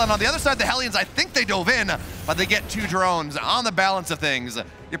will fall, and on the other side, the Hellions, I think they dove in, but they get 2 drones. On the balance of things,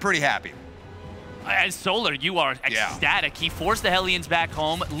 you're pretty happy. As Solar, you are ecstatic. He forced the Hellions back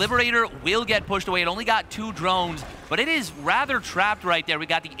home. Liberator will get pushed away. It only got 2 drones, but it is rather trapped right there. We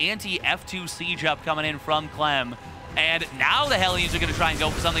got the anti-F2 siege up coming in from Clem. And now the Hellions are going to try and go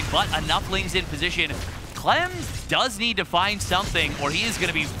for something, but enough Lings in position. Clem does need to find something, or he is going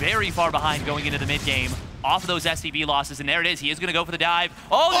to be very far behind going into the mid-game off of those SCV losses. And there it is. He is going to go for the dive.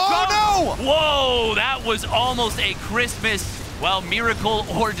 Oh, no! Whoa, that was almost a Christmas, well, miracle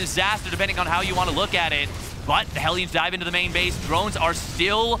or disaster, depending on how you want to look at it. But the Hellions dive into the main base. Drones are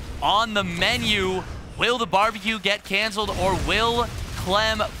still on the menu. Will the barbecue get canceled, or will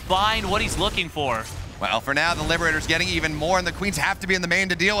Clem find what he's looking for? Well, for now, the Liberator's getting even more, and the Queens have to be in the main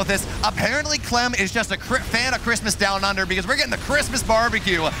to deal with this. Apparently, Clem is just a fan of Christmas Down Under, because we're getting the Christmas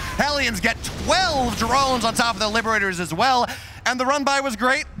barbecue. Hellions get 12 drones on top of the Liberators as well, and the run-by was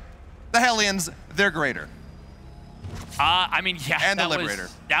great. The Hellions, they're greater. I mean, yeah, and the Liberator.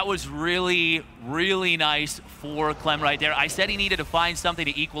 That was really, really nice for Clem right there. I said he needed to find something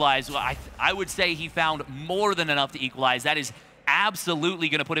to equalize. Well, I would say he found more than enough to equalize. That is absolutely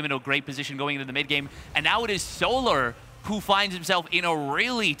going to put him in a great position going into the mid game. And now it is Solar who finds himself in a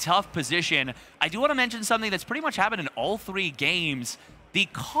really tough position. I do want to mention something that's pretty much happened in all 3 games. The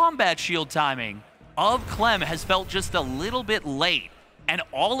combat shield timing of Clem has felt just a little bit late. And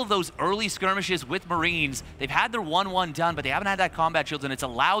all of those early skirmishes with Marines, they've had their 1-1 done, but they haven't had that combat shield, and it's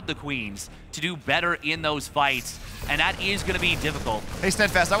allowed the Queens to do better in those fights. And that is going to be difficult. Hey,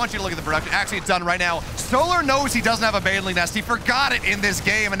 Steadfast, I want you to look at the production. Actually, it's done right now. Solar knows he doesn't have a Baneling Nest. He forgot it in this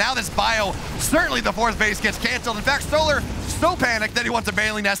game, and now this bio, certainly the 4th base gets canceled. In fact, Solar so panicked that he wants a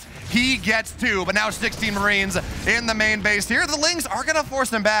Baneling Nest. He gets 2, but now 16 Marines in the main base here. The Lings are going to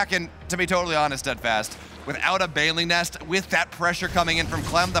force him back, and to be totally honest, Steadfast, without a Baneling Nest, with that pressure coming in from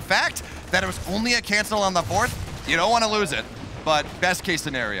Clem, the fact that it was only a cancel on the 4th, you don't want to lose it, but best case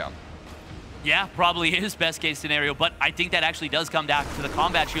scenario. Yeah, probably is best case scenario, but I think that actually does come down to the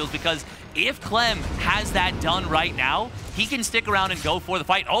combat shields, because if Clem has that done right now, he can stick around and go for the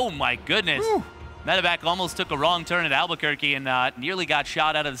fight. Oh my goodness. Whew. Medevac almost took a wrong turn at Albuquerque and nearly got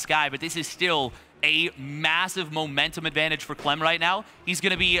shot out of the sky, but this is still a massive momentum advantage for Clem right now. He's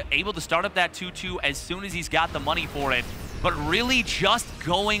going to be able to start up that 2-2 as soon as he's got the money for it. But really just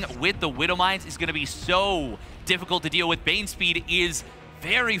going with the Widow Mines is going to be so difficult to deal with. Bane speed is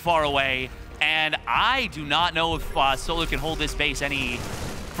very far away, and I do not know if Solar can hold this base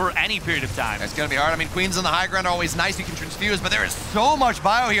for any period of time. It's going to be hard. I mean, Queens on the high ground are always nice. You can transfuse, but there is so much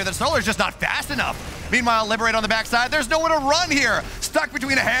bio here that Solar's just not fast enough. Meanwhile, Liberate on the backside, there's nowhere to run here. Stuck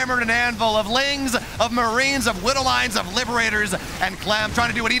between a hammer and an anvil of Lings, of Marines, of Widow Mines, of Liberators, and Clem trying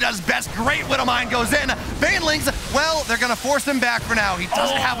to do what he does best. Great Widow Mine goes in. Banelings, well, they're going to force him back for now. He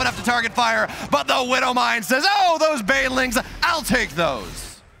doesn't have enough to target fire, but the Widow Mine says, oh, those Banelings, I'll take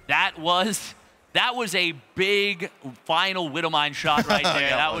those. That was a big final Widow Mine shot right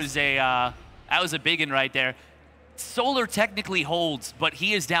there. Yeah, that was a big one right there. Solar technically holds, but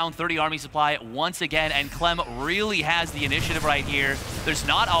he is down 30 army supply once again, and Clem really has the initiative right here. There's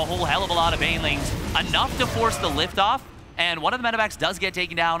not a whole hell of a lot of Banelings, enough to force the liftoff, and one of the medevacs does get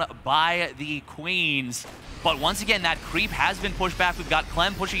taken down by the Queens. But once again, that creep has been pushed back. We've got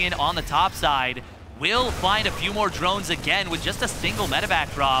Clem pushing in on the top side. Will find a few more drones again with just a single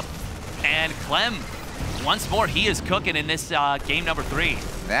medevac drop. And Clem, once more, he is cooking in this game number 3.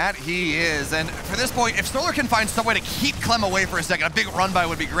 That he is, and for this point, if Solar can find some way to keep Clem away for a second, a big run by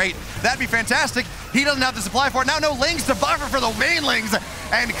would be great. That'd be fantastic. He doesn't have the supply for it. Now no Lings to buffer for the Banelings,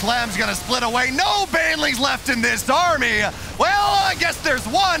 and Clem's gonna split away. No Banelings left in this army. Well, I guess there's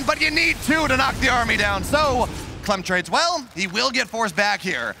 1, but you need 2 to knock the army down. So Clem trades well. He will get forced back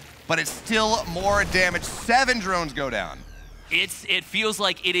here, but it's still more damage. 7 drones go down. It feels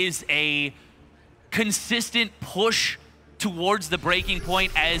like it is a consistent push towards the breaking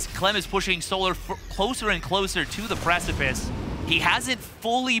point as Clem is pushing Solar closer and closer to the precipice. He hasn't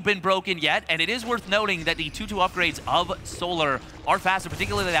fully been broken yet, and it is worth noting that the 2-2 upgrades of Solar are faster,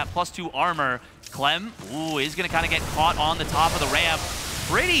 particularly that +2 armor. Clem, is going to kind of get caught on the top of the ramp.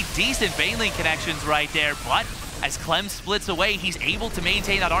 Pretty decent Baneling connections right there, but as Clem splits away, he's able to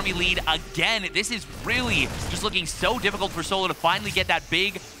maintain that army lead again. This is really just looking so difficult for Solar to finally get that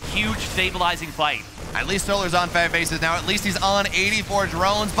big, huge stabilizing fight. At least Solar's on 5 bases now. At least he's on 84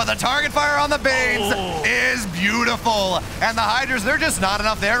 drones, but the target fire on the Banes is beautiful. And the Hydras, they're just not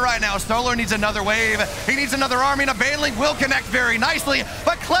enough there right now. Solar needs another wave. He needs another army, and a Baneling will connect very nicely,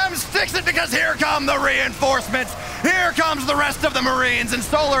 but Clem sticks it because here come the reinforcements. Here comes the rest of the Marines, and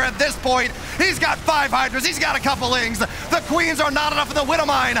Solar at this point, he's got 5 Hydras, he's got a couple Lings. The Queens are not enough, and the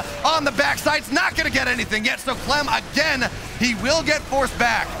Widowmine on the backside's not gonna get anything yet, so Clem, again, he will get forced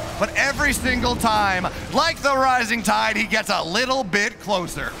back. But every single time, like the rising tide, he gets a little bit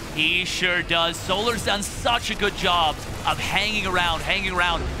closer. He sure does. Solar's done such a good job of hanging around.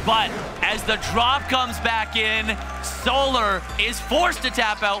 But as the drop comes back in, Solar is forced to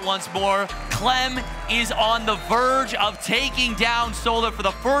tap out once more. Clem is on the verge of taking down Solar for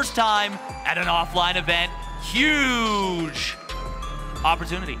the first time at an offline event. Huge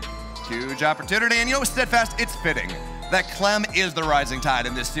opportunity. Huge opportunity, and you know, Steadfast, it's fitting that Clem is the rising tide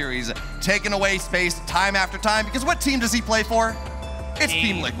in this series, taking away space time after time, because what team does he play for? It's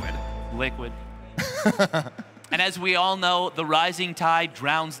Team Liquid. Liquid. And as we all know, the rising tide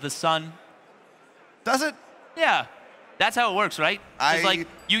drowns the sun. Does it? Yeah, that's how it works, right? It's like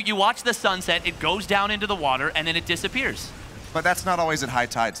you watch the sunset, it goes down into the water, and then it disappears. But that's not always at high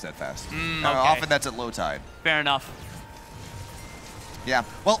tide, Steadfast. Okay. Often that's at low tide. Fair enough. Yeah,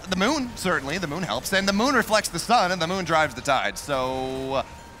 well, the moon, certainly, the moon helps, and the moon reflects the sun, and the moon drives the tide. So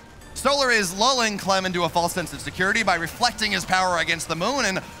Solar is lulling Clem into a false sense of security by reflecting his power against the moon,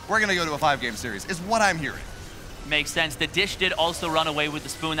 and we're gonna go to a 5-game series, is what I'm hearing. Makes sense. The dish did also run away with the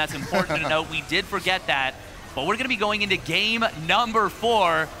spoon. That's important to note. We did forget that, but we're gonna be going into game number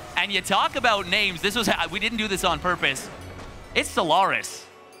 4, and you talk about names. We didn't do this on purpose. It's Solaris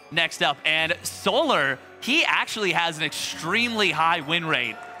next up, and Solar, he actually has an extremely high win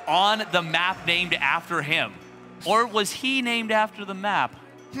rate on the map named after him. Or was he named after the map?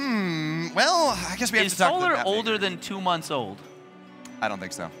 Well, I guess we have to talk to the map. Is Solar older than 2 months old? I don't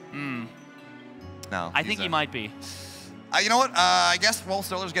think so. No. I think he might be. You know what? I guess, well,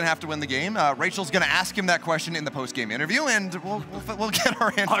 Solar's going to have to win the game. Rachel's going to ask him that question in the post-game interview, and we'll get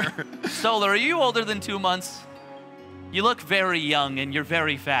our answer. Solar, are you older than 2 months? You look very young, and you're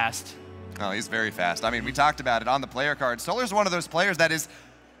very fast. Oh, he's very fast. I mean, we talked about it on the player card. Solar's one of those players that is,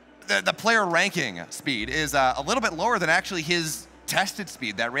 the player ranking speed is a little bit lower than actually his tested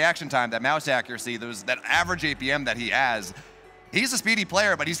speed, that reaction time, that mouse accuracy, that average APM that he has. He's a speedy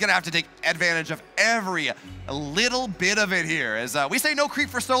player, but he's going to have to take advantage of every little bit of it here. As we say no creep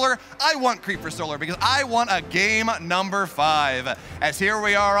for Solar, I want creep for Solar because I want a game number 5. As here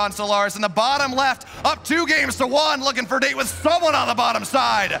we are on Solaris in the bottom left, up 2 games to 1, looking for a date with someone on the bottom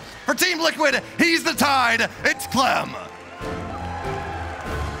side. For Team Liquid, he's the tide. It's Clem.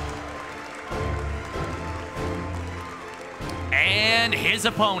 And his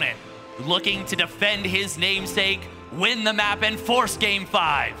opponent, looking to defend his namesake, win the map, and force game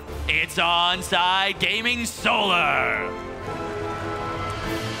 5. It's Onside Gaming Solar.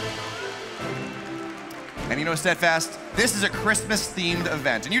 And you know, Steadfast, this is a Christmas-themed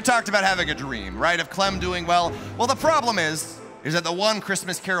event. And you talked about having a dream, right, of Clem doing well. Well, the problem is that the one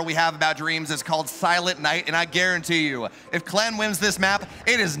Christmas carol we have about dreams is called Silent Night, and I guarantee you, if Clem wins this map,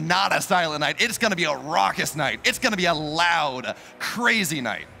 it is not a silent night. It's gonna be a raucous night. It's gonna be a loud, crazy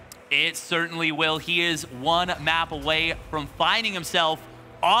night. It certainly will. He is 1 map away from finding himself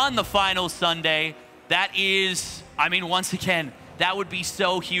on the final Sunday. That is, I mean, once again, that would be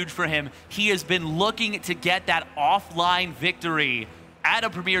so huge for him. He has been looking to get that offline victory at a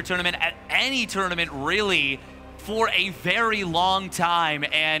Premier tournament, at any tournament really, for a very long time.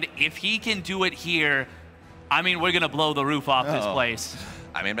 And if he can do it here, I mean, we're gonna blow the roof off this place.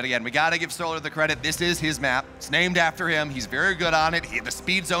 I mean, but again, we gotta give Solar the credit. This is his map. It's named after him. He's very good on it. The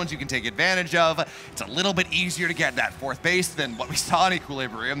speed zones you can take advantage of. It's a little bit easier to get that 4th base than what we saw in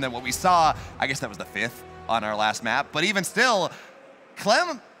Equilibrium, than what we saw, I guess that was the 5th on our last map. But even still,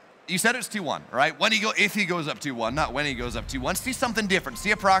 Clem, you said it's 2-1, right? If he goes up 2-1, not when he goes up 2-1. See something different.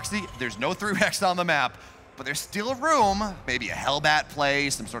 See a proxy. There's no 3x on the map, but there's still room. Maybe a Hellbat play,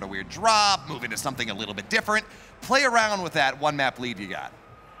 some sort of weird drop, move into something a little bit different. Play around with that 1 map lead you got.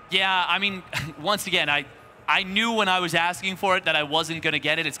 Yeah, I mean, once again, I knew when I was asking for it that I wasn't going to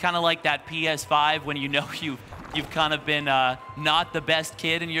get it. It's kind of like that PS5 when you know you've kind of been not the best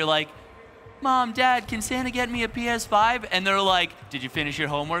kid, and you're like, Mom, Dad, can Santa get me a PS5? And they're like, did you finish your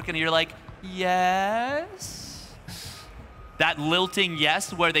homework? And you're like, yes. That lilting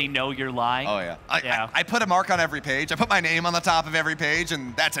yes where they know you're lying. Oh, yeah. I put a mark on every page. I put my name on the top of every page,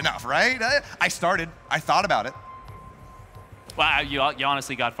 and that's enough, right? I started. I thought about it. Wow, you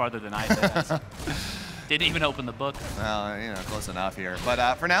honestly got farther than I did. Didn't even open the book. Well, you know, close enough here.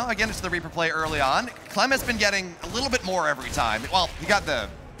 But for now, again, it's the Reaper play early on. Clem has been getting a little bit more every time. Well, he got the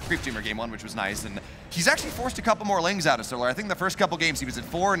Creep Tumor game 1, which was nice, and he's actually forced a couple more lings out of Solar. I think the first couple games he was at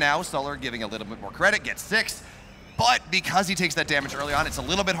 4. Now Solar giving a little bit more credit, gets 6. But because he takes that damage early on, it's a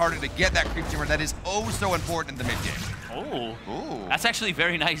little bit harder to get that Creep Tumor that is oh so important in the mid game. Oh, ooh. That's actually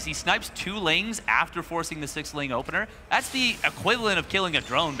very nice. He snipes 2 lings after forcing the 6 ling opener. That's the equivalent of killing a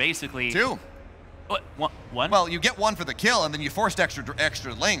drone, basically. 2. What, 1? Well, you get 1 for the kill, and then you forced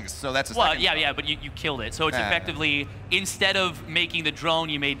extra lings, so that's a second. Yeah, but you killed it. So it's effectively, instead of making the drone,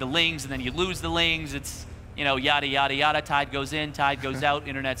 you made the lings, and then you lose the lings. It's, you know, yada, yada, yada. Tide goes in, tide goes out,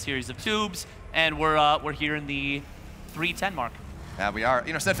 internet series of tubes, and we're here in the 310 mark. Yeah, we are.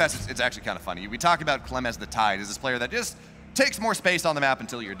 You know, Steadfast, it's actually kind of funny. We talk about Clem as the Tide, as this player that just takes more space on the map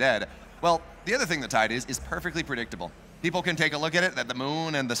until you're dead. Well, the other thing the Tide is perfectly predictable. People can take a look at it, at the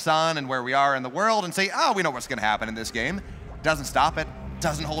moon and the sun and where we are in the world and say, oh, we know what's going to happen in this game. Doesn't stop it,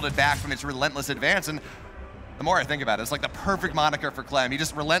 doesn't hold it back from its relentless advance. And the more I think about it, it's like the perfect moniker for Clem. He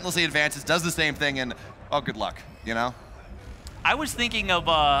just relentlessly advances, does the same thing, and oh, good luck, you know? I was thinking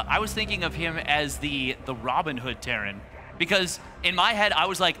of him as the Robin Hood Terran, because in my head I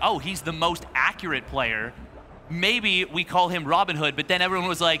was like, oh, he's the most accurate player. Maybe we call him Robin Hood, but then everyone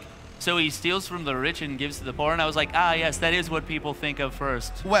was like, so he steals from the rich and gives to the poor, and I was like, ah, yes, that is what people think of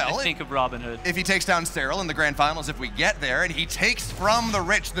first. Well, I think of Robin Hood. If he takes down Cyril in the grand finals, if we get there, and he takes from the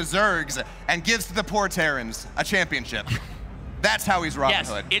rich, the Zergs, and gives to the poor Terrans a championship, that's how he's Robin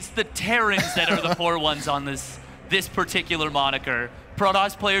Hood. Yes, it's the Terrans that are the poor ones on this particular moniker.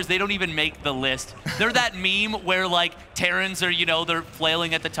 Protoss players, they don't even make the list. They're that meme where, like, Terrans are, you know, they're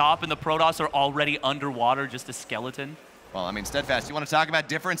flailing at the top, and the Protoss are already underwater, just a skeleton. Well, I mean, Steadfast, you want to talk about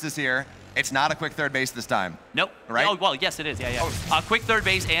differences here? It's not a quick third base this time. Nope. Right? Oh, well, yes, it is. Yeah. Oh. A quick third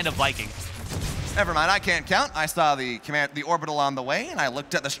base and a Viking. Never mind, I can't count. I saw the orbital on the way, and I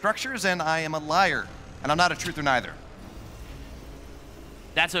looked at the structures, and I am a liar. And I'm not a truther neither.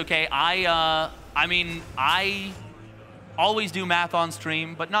 That's okay. I mean, I always do math on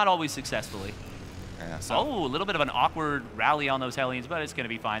stream, but not always successfully. Yeah, so. Oh, a little bit of an awkward rally on those Hellions, but it's going to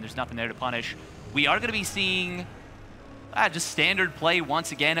be fine. There's nothing there to punish. We are going to be seeing just standard play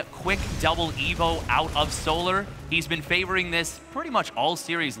once again. A quick double Evo out of Solar. He's been favoring this pretty much all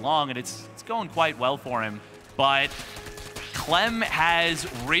series long, and it's going quite well for him. But Clem has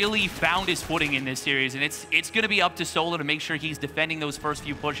really found his footing in this series, and it's going to be up to Solar to make sure he's defending those first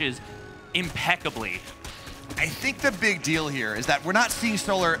few pushes impeccably. I think the big deal here is that we're not seeing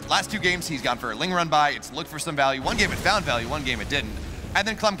Solar. Last 2 games, he's gone for a ling run by. It's looked for some value. 1 game it found value, 1 game it didn't. And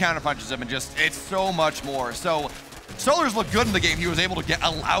then Clem counterpunches him, and just, it's so much more. So Solar's looked good in the game. He was able to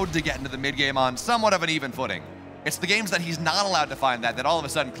allowed to get into the mid game on somewhat of an even footing. It's the games that he's not allowed to find that all of a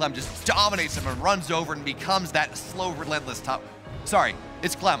sudden Clem just dominates him and runs over and becomes that slow, relentless Tide. Sorry,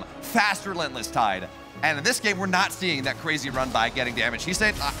 it's Clem, fast, relentless Tide. And in this game, we're not seeing that crazy run by getting damage. He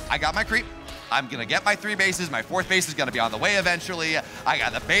said, I got my creep. I'm gonna get my 3 bases. My 4th base is gonna be on the way eventually. I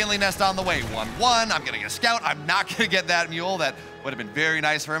got the Bailey Nest on the way, 1-1. I'm gonna get a scout. I'm not gonna get that mule. That would have been very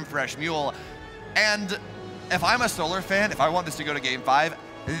nice for him, fresh mule. And if I'm a Solar fan, if I want this to go to game 5,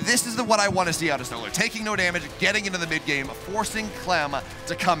 this is what I want to see out of Solar. Taking no damage, getting into the mid game, forcing Clem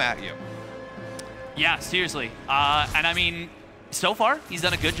to come at you. Yeah, seriously. And I mean, so far, he's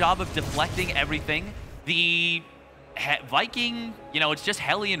done a good job of deflecting everything. The Viking, you know, it's just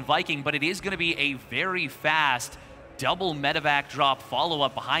Hellion Viking, but it is going to be a very fast double medevac drop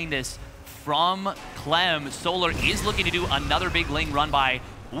follow-up behind this from Clem. Solar is looking to do another big ling run by.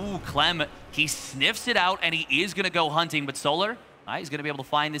 Ooh, Clem, he sniffs it out, and he is going to go hunting, but Solar, he's going to be able to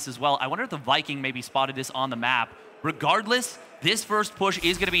find this as well. I wonder if the Viking maybe spotted this on the map. Regardless, this first push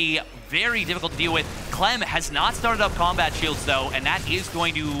is going to be very difficult to deal with. Clem has not started up combat shields, though, and that is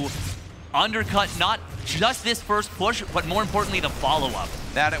going to undercut not just this first push, but more importantly, the follow-up.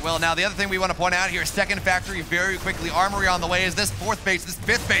 That it will. Now, the other thing we want to point out here, second factory very quickly. Armory on the way as this 4th base, this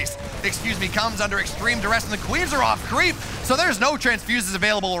 5th base, excuse me, comes under extreme duress, and the Queens are off creep, so there's no transfuses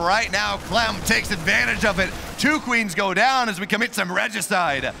available right now. Clem takes advantage of it. 2 Queens go down as we commit some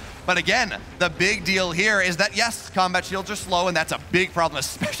regicide. But again, the big deal here is that, yes, combat shields are slow, and that's a big problem,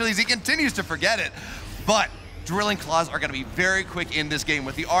 especially as he continues to forget it. But Drilling Claws are going to be very quick in this game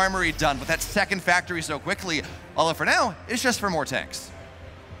with the Armory done, with that second factory so quickly. Although for now, it's just for more tanks.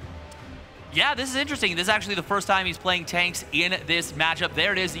 Yeah, this is interesting. This is actually the first time he's playing tanks in this matchup.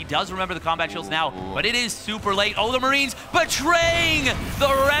 There it is. He does remember the combat shields now, but it is super late. Oh, the Marines betraying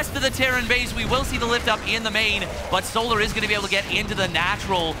the rest of the Terran base. We will see the lift up in the main, but Solar is going to be able to get into the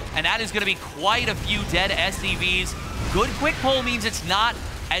natural, and that is going to be quite a few dead SCVs. Good quick pull means it's not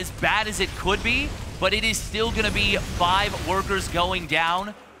as bad as it could be, but it is still going to be 5 workers going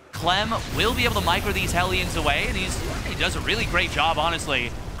down. Clem will be able to micro these Hellions away, and he does a really great job,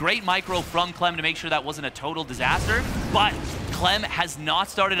 honestly. Great micro from Clem to make sure that wasn't a total disaster, but Clem has not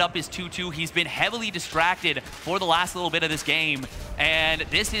started up his 2-2. He's been heavily distracted for the last little bit of this game, and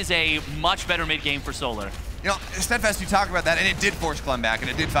this is a much better mid-game for Solar. You know, Steadfast, you talk about that, and it did force Clem back, and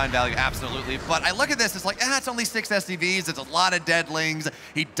it did find value, absolutely. But I look at this, it's like, it's only 6 SCVs, it's a lot of deadlings.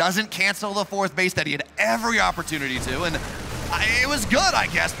 He doesn't cancel the 4th base that he had every opportunity to, and it was good, I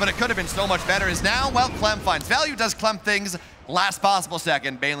guess, but it could have been so much better. Is now, well, Clem finds value, does Clem things, last possible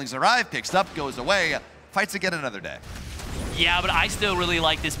second, Banelings arrive, picks up, goes away, fights again another day. Yeah, but I still really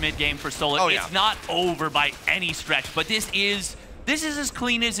like this mid-game for Solar. Oh, yeah. It's not over by any stretch, but this is as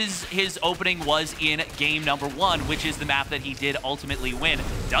clean as his opening was in game number 1, which is the map that he did ultimately win.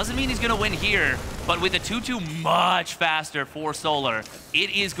 Doesn't mean he's going to win here, but with the 2-2 much faster for Solar, it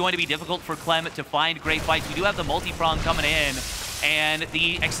is going to be difficult for Clem to find great fights. We do have the multi-prong coming in, and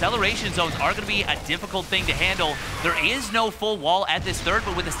the acceleration zones are going to be a difficult thing to handle. There is no full wall at this third,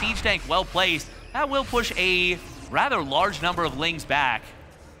 but with the siege tank well placed, that will push a rather large number of Lings back.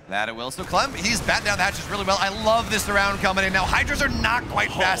 That it will. So Clem, he's batting down the hatches really well. I love this round coming in. Now, Hydras are not quite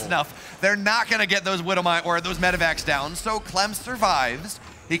fast enough. They're not going to get those Widowmine or those Medivacs down, so Clem survives.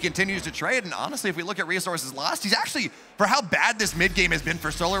 He continues to trade, and honestly, if we look at resources lost, he's actually, for how bad this mid-game has been for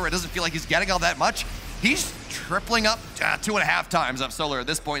Solar, where it doesn't feel like he's getting all that much, he's tripling up 2.5 times of Solar at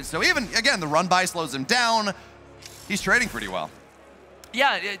this point. So even, again, the run-by slows him down. He's trading pretty well.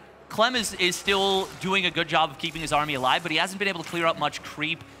 Yeah, Clem is still doing a good job of keeping his army alive, but he hasn't been able to clear up much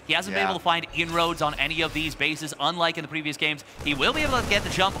creep. He hasn't been able to find inroads on any of these bases, unlike in the previous games. He will be able to get the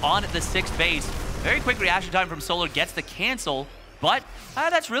jump on the 6th base. Very quick reaction time from Solar, gets the cancel, but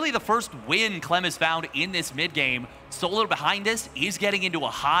that's really the first win Clem has found in this mid-game. Solar behind this is getting into a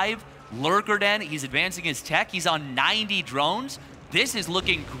hive. Lurker Den, he's advancing his tech. He's on 90 drones. This is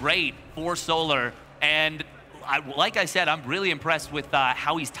looking great for Solar, and like I said, I'm really impressed with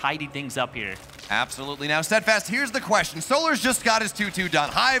how he's tidied things up here. Absolutely. Now, Steadfast, here's the question. Solar's just got his 2-2 done.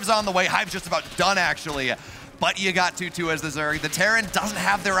 Hive's on the way. Hive's just about done, actually. But you got 2-2 as the Zerg. The Terran doesn't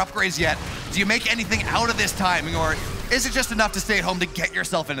have their upgrades yet. Do you make anything out of this timing, or is it just enough to stay at home to get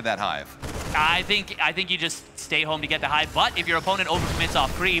yourself into that Hive? I think you just stay home to get the Hive, but if your opponent overcommits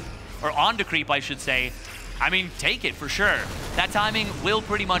off creep, or onto creep, I should say, I mean, take it for sure. That timing will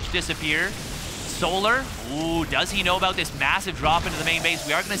pretty much disappear. Solar, ooh, does he know about this massive drop into the main base?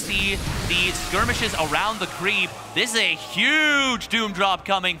 We are going to see the skirmishes around the creep. This is a huge Doom drop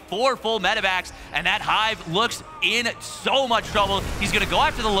coming, 4 full medevacs, and that Hive looks in so much trouble. He's going to go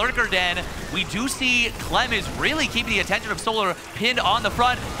after the Lurker Den. We do see Clem is really keeping the attention of Solar pinned on the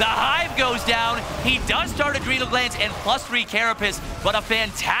front. The Hive goes down. He does start Adrenal Glands and +3 Carapace, but a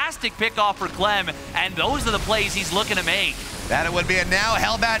fantastic pickoff for Clem, and those are the plays he's looking to make. That it would be, and now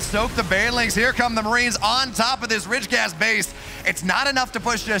Hellbat soak the Banelings. Here come the Marines on top of this Ridgegas base. It's not enough to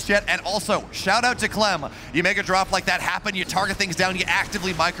push just yet, and also, shout out to Clem. You make a drop like that happen, you target things down, you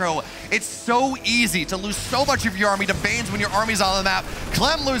actively micro. It's so easy to lose so much of your army to Banes when your army's on the map.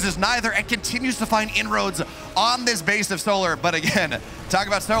 Clem loses neither and continues to find inroads on this base of Solar. But again, talk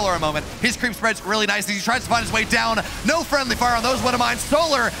about Solar a moment. His creep spreads really nicely. He tries to find his way down. No friendly fire on those Widowmine.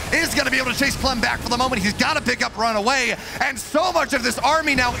 Solar is going to be able to chase Clem back for the moment. He's got to pick up, run away, and so much of this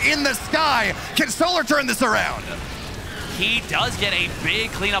army now in the sky. Can Solar turn this around? He does get a big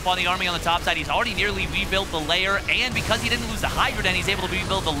cleanup on the army on the top side. He's already nearly rebuilt the lair, and because he didn't lose the Hydra Den, he's able to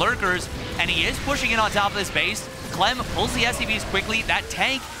rebuild the Lurkers, and he is pushing in on top of this base. Clem pulls the SCVs quickly. That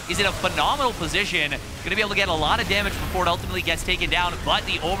tank is in a phenomenal position. Going to be able to get a lot of damage before it ultimately gets taken down, but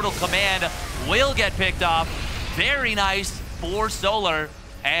the orbital command will get picked off. Very nice for Solar,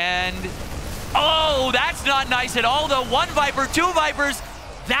 and oh, that's not nice at all, though. 1 Viper, 2 Vipers.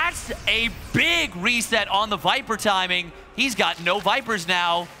 That's a big reset on the Viper timing. He's got no Vipers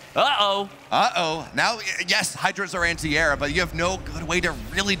now. Uh-oh. Uh-oh. Now, yes, Hydras are anti-air, but you have no good way to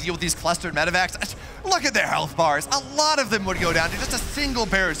really deal with these clustered medevacs. Look at their health bars. A lot of them would go down to just a single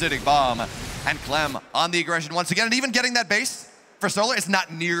parasitic bomb. And Clem on the aggression once again, and even getting that base for Solar, it's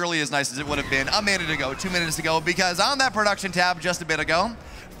not nearly as nice as it would have been a minute ago, 2 minutes ago, because on that production tab just a bit ago,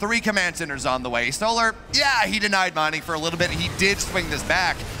 3 command centers on the way. Solar, yeah, he denied mining for a little bit. He did swing this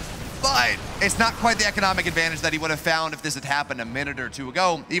back, but it's not quite the economic advantage that he would have found if this had happened a minute or 2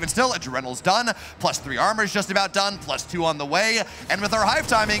 ago. Even still, Adrenal's done, +3 armor's just about done, +2 on the way, and with our Hive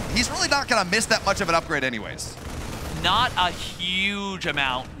timing, he's really not gonna miss that much of an upgrade anyways. Not a huge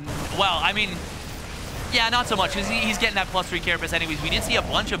amount. Well, I mean, yeah, not so much, because he's getting that +3 Carapace anyways. We did see a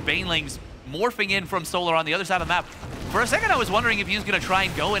bunch of Banelings morphing in from Solar on the other side of the map. For a second, I was wondering if he was going to try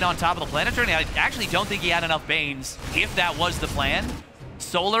and go in on top of the planetary. I actually don't think he had enough Banes, if that was the plan.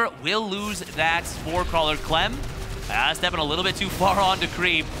 Solar will lose that Spore Crawler. Clem, stepping a little bit too far on to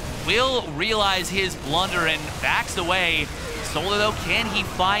creep, will realize his blunder and backs away. Solar, though, can he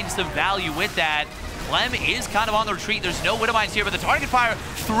find some value with that? Clem is kind of on the retreat. There's no Widowmines here, but the target fire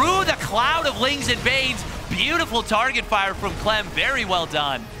through the cloud of Lings and Banes. Beautiful target fire from Clem. Very well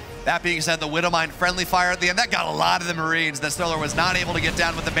done. That being said, the Widowmine friendly fire at the end, that got a lot of the Marines that Solar was not able to get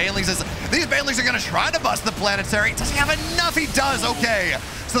down with the Banelings. These Banelings are going to try to bust the Planetary. Does he have enough? He does. Okay.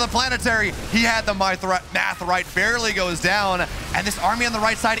 So the Planetary, he had the math right, barely goes down. And this army on the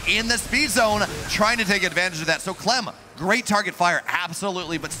right side in the speed zone trying to take advantage of that. So Clem, great target fire,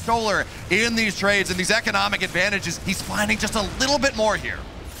 absolutely. But Solar in these trades and these economic advantages, he's finding just a little bit more here.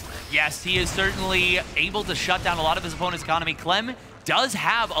 Yes, he is certainly able to shut down a lot of his opponent's economy. Clem does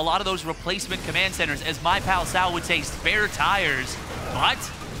have a lot of those replacement command centers, as my pal Sal would say, spare tires, but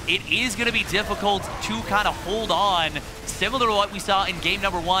it is going to be difficult to kind of hold on. Similar to what we saw in game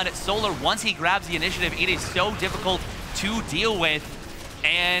number 1, Solar, once he grabs the initiative, it is so difficult to deal with.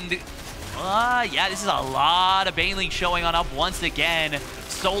 And yeah, this is a lot of Baneling showing on up once again.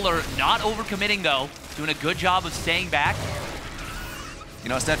 Solar not overcommitting though, doing a good job of staying back. You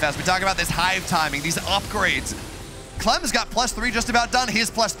know, Steadfast, we talk about this hive timing, these upgrades. Clem's got +3 just about done. His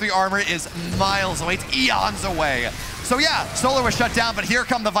 +3 armor is miles away. It's eons away. So yeah, Solar was shut down, but here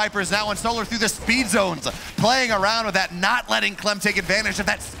come the Vipers now, and Solar through the speed zones, playing around with that, not letting Clem take advantage of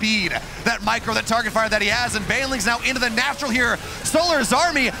that speed, that micro, that target fire that he has, and Baneling's now into the natural here. Solar's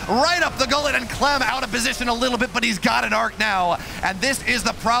army right up the gullet, and Clem out of position a little bit, but he's got an arc now. And this is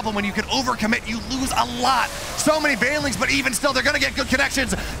the problem. When you can overcommit, you lose a lot. So many Banelings, but even still, they're gonna get good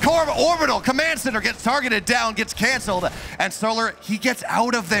connections. Core Orbital, Command Center gets targeted down, gets canceled, and Solar, he gets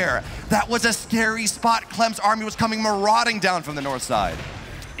out of there. That was a scary spot. Clem's army was coming marauding down from the north side.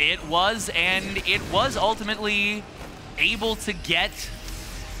 It was, and it was ultimately able to get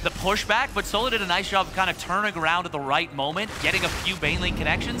the pushback, but Solar did a nice job of kind of turning around at the right moment, getting a few Baneling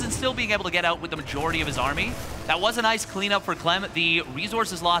connections, and still being able to get out with the majority of his army. That was a nice cleanup for Clem. The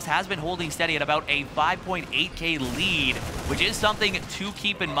resources lost has been holding steady at about a 5.8k lead, which is something to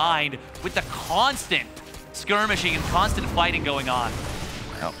keep in mind with the constant skirmishing and constant fighting going on.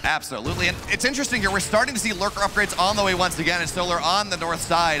 Oh, absolutely, and it's interesting here. We're starting to see lurker upgrades on the way once again, and Solar on the north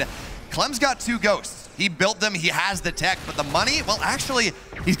side. Clem's got 2 ghosts. He built them, he has the tech, but the money, well, actually,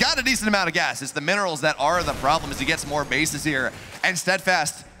 he's got a decent amount of gas. It's the minerals that are the problem as he gets more bases here. And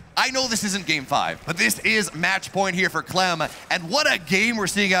Steadfast, I know this isn't game 5, but this is match point here for Clem. And what a game we're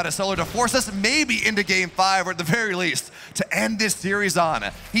seeing out of Solar to force us maybe into game 5, or at the very least, to end this series on.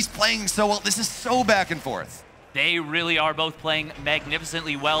 He's playing so well. This is so back and forth. They really are both playing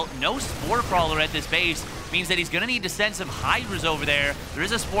magnificently well. No Spore Crawler at this base means that he's going to need to send some Hydras over there. There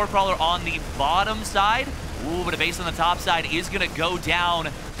is a Spore Crawler on the bottom side. Ooh, but a base on the top side is going to go down.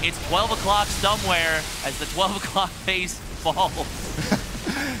 It's 12 o'clock somewhere as the 12 o'clock base falls.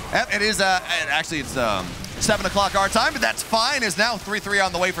 It is, actually it's 7 o'clock our time, but that's fine. Is now 3-3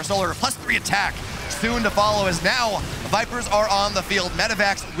 on the way for Solar. +3 attack soon to follow, as now Vipers are on the field.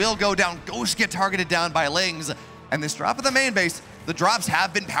 Medivacs will go down. Ghosts get targeted down by Lings. And this drop of the main base, the drops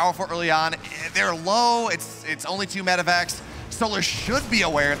have been powerful early on. They're low. It's only 2 Medivacs. Solar should be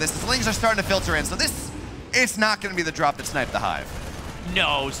aware of this. The Lings are starting to filter in. So it's not going to be the drop that sniped the Hive.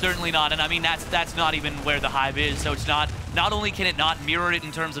 No, certainly not. And I mean, that's not even where the Hive is. So it's not only can it not mirror it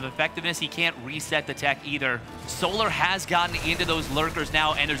in terms of effectiveness, he can't reset the tech either. Solar has gotten into those lurkers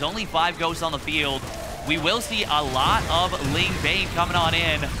now, and there's only 5 ghosts on the field. We will see a lot of Ling Bane coming on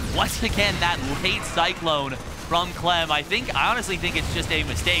in. Once again, that late Cyclone from Clem. I honestly think it's just a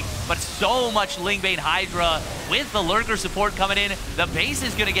mistake, but so much Ling Bane Hydra with the lurker support coming in. The base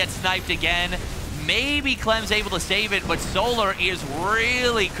is gonna get sniped again. Maybe Clem's able to save it, but Solar is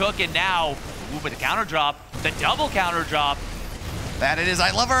really cooking now. Ooh, but the counter drop, the double counter drop. That it is. I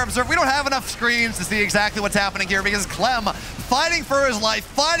love our observe. We don't have enough screens to see exactly what's happening here because Clem fighting for his life,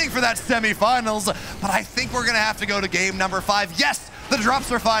 fighting for that semifinals. But I think we're going to have to go to game number 5. Yes, the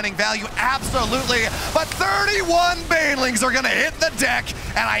drops are finding value, absolutely. But 31 Banelings are going to hit the deck.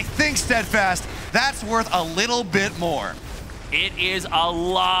 And I think, Steadfast, that's worth a little bit more. It is a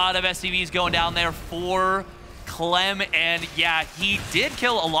lot of SCVs going down there for Clem. And yeah, he did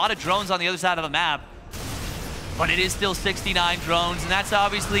kill a lot of drones on the other side of the map. But it is still 69 drones, and that's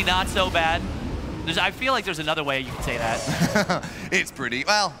obviously not so bad. I feel like there's another way you can say that. It's pretty,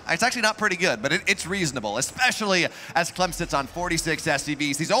 well, it's actually not pretty good, but it's reasonable, especially as Clem sits on 46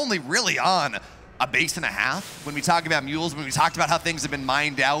 SCVs. He's only really on a base and a half. When we talk about mules, when we talked about how things have been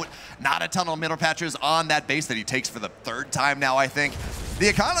mined out, not a ton of middle patchers on that base that he takes for the 3rd time now, I think. The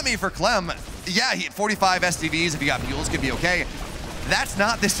economy for Clem, yeah, 45 SDVs, if you got mules, could be okay. That's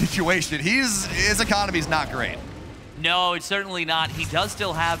not the situation. His economy's not great. No, it's certainly not. He does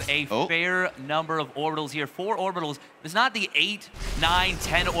still have a fair number of orbitals here. 4 orbitals. It's not the 8, 9,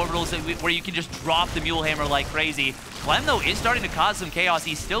 10 orbitals where you can just drop the Mule Hammer like crazy. Clem, though, is starting to cause some chaos.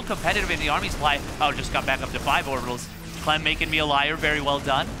 He's still competitive in the army supply. Oh, just got back up to 5 orbitals. Clem making me a liar. Very well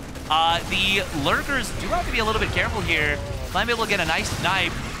done. The Lurkers do have to be a little bit careful here. Clem able to get a nice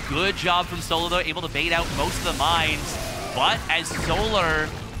snipe. Good job from Solar, though, able to bait out most of the mines. But as Solar...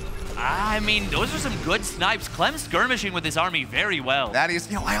 I mean, those are some good snipes. Clem skirmishing with his army very well. That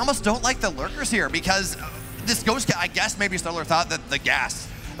is, I almost don't like the Lurkers here because this Ghost, I guess maybe Solar thought that the gas,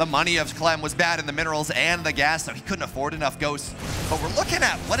 the money of Clem was bad in the minerals and the gas, so he couldn't afford enough Ghosts. But we're looking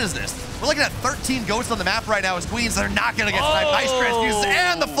at, what is this? We're looking at 13 Ghosts on the map right now as Queens. They're not going to get sniped. Nice rescues,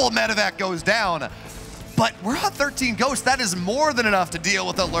 and the full medevac goes down. But we're on 13 Ghosts. That is more than enough to deal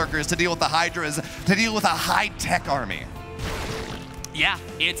with the Lurkers, to deal with the Hydras, to deal with a high-tech army. Yeah,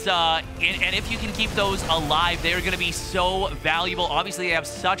 it's and if you can keep those alive, they're going to be so valuable. Obviously, they have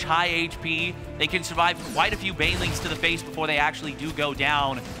such high HP. They can survive quite a few banelings to the face before they actually do go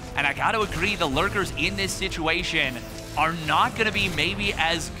down. And I got to agree, the Lurkers in this situation are not going to be maybe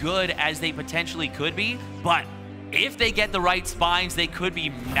as good as they potentially could be. But if they get the right spines, they could be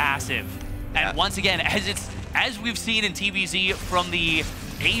massive. And once again, as we've seen in TVZ from the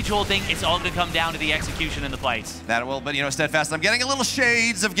age-old thing, it's all going to come down to the execution and the fights. That will, but Steadfast, I'm getting a little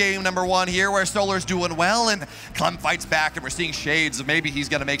shades of game number 1 here where Solar's doing well and Clem fights back and we're seeing shades of maybe he's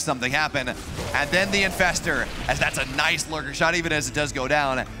going to make something happen. And then the Infestor, as that's a nice Lurker shot even as it does go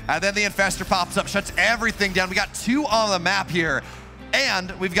down. And then the Infestor pops up, shuts everything down. We got 2 on the map here.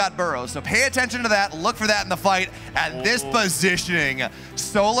 And we've got Burrows, so pay attention to that. Look for that in the fight. And this positioning,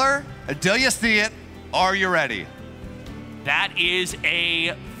 Solar, do you see it? Are you ready? That is a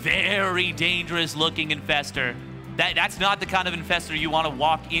very dangerous looking Infestor. That's not the kind of Infestor you want to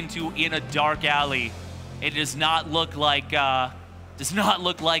walk into in a dark alley. It does not look like a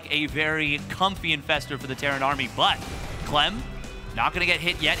very comfy Infestor for the Terran army. But Clem, not going to get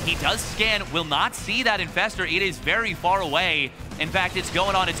hit yet. He does scan, will not see that Infestor. It is very far away. In fact, it's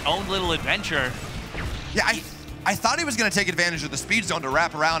going on its own little adventure. Yeah, I thought he was going to take advantage of the speed zone to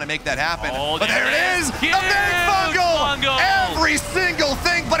wrap around and make that happen. Oh, but there it is! Yeah, a big fungal! Every single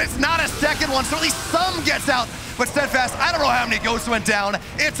thing, but it's not a second one, so at least some gets out. But Steadfast, I don't know how many Ghosts went down.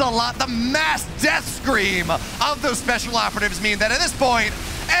 It's a lot. The mass death scream of those special operatives mean that at this point,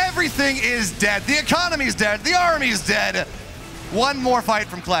 everything is dead. The economy's dead. The army's dead. One more fight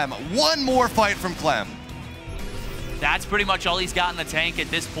from Clem. One more fight from Clem. That's pretty much all he's got in the tank at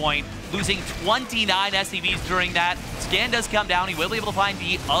this point. Losing 29 SCVs during that. Scan does come down. He will be able to find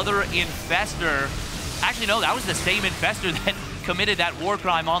the other Infestor. Actually, no, that was the same Infestor that committed that war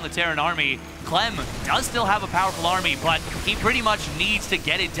crime on the Terran army. Clem does still have a powerful army, but he pretty much needs to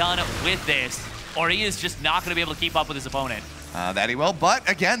get it done with this, or he is just not going to be able to keep up with his opponent. That he will, but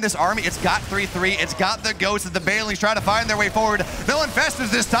again, this army, it's got 3-3, it's got the Ghosts of the Bailings trying to find their way forward. No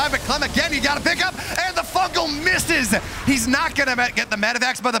Infestors this time, but Clem again, you got to pick up, and the fungal misses. He's not going to get the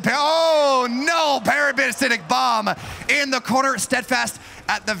medevacs, but oh no, parasitic bomb in the corner. Steadfast,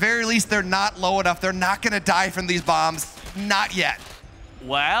 at the very least, they're not low enough. They're not going to die from these bombs, not yet.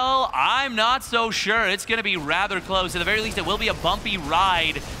 Well, I'm not so sure. It's going to be rather close. At the very least, it will be a bumpy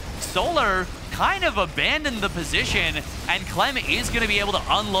ride. Solar kind of abandoned the position, and Clem is going to be able to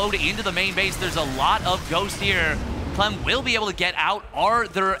unload into the main base. There's a lot of Ghosts here. Clem will be able to get out. Are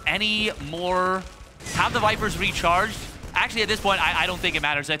there any more? Have the Vipers recharged? Actually, at this point, I don't think it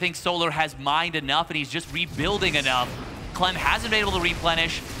matters. I think Solar has mined enough, and he's just rebuilding enough. Clem hasn't been able to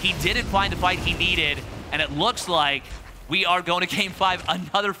replenish. He didn't find the fight he needed, and it looks like we are going to Game 5.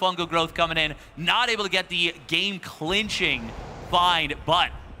 Another fungal growth coming in. Not able to get the game-clinching find,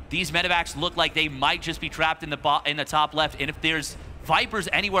 but these medevacs look like they might just be trapped in the top left, and if there's Vipers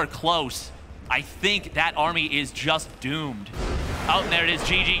anywhere close, I think that army is just doomed. Oh, and there it is.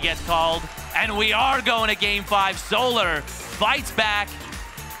 GG gets called, and we are going to Game 5. Solar fights back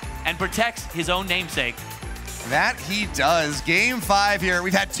and protects his own namesake. That he does. Game 5 here.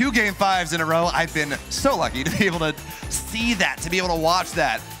 We've had 2 Game 5s in a row. I've been so lucky to be able to see that, to be able to watch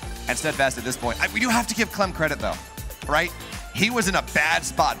that. And Steadfast at this point. We do have to give Clem credit, though, right? He was in a bad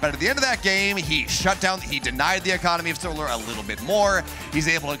spot, but at the end of that game, he shut down, he denied the economy of Solar a little bit more. He's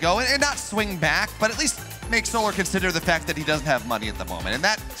able to go and not swing back, but at least make Solar consider the fact that he doesn't have money at the moment. And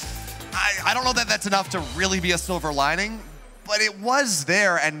that, I don't know that that's enough to really be a silver lining, but it was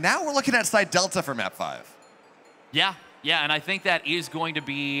there, and now we're looking at side Delta for map 5. Yeah, and I think that is going to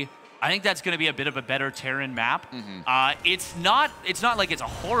be, I think that's going to be a bit of a better Terran map. It's not like it's a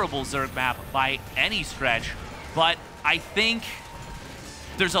horrible Zerg map by any stretch, but I think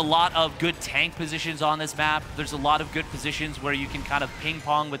there's a lot of good tank positions on this map. There's a lot of good positions where you can kind of ping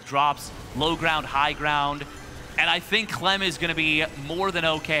pong with drops, low ground, high ground. And I think Clem is going to be more than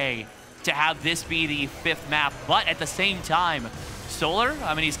okay to have this be the 5th map. But at the same time, Solar,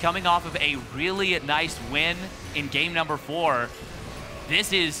 I mean, he's coming off of a really nice win in game number 4.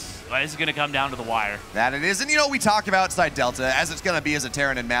 This is going to come down to the wire. That it is. And, you know, we talked about side Delta, as it's going to be as a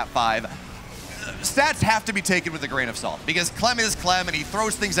Terran in map 5. Stats have to be taken with a grain of salt, because Clem is Clem, and he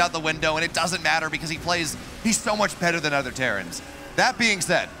throws things out the window, and it doesn't matter because he's so much better than other Terrans. That being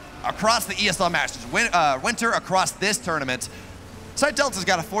said, across the ESL Masters winter, across this tournament, side Delta's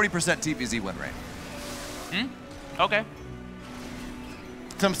got a 40% TPZ win rate. Okay.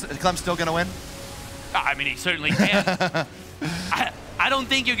 Clem's still going to win? I mean, he certainly can. I don't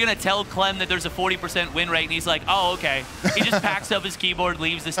think you're going to tell Clem that there's a 40% win rate, and he's like, oh, okay. He just packs up his keyboard,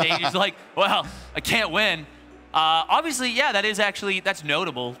 leaves the stage. He's like, well, I can't win. Obviously, yeah, that's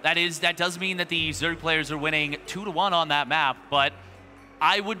notable. That does mean that the Zerg players are winning 2-1 on that map, but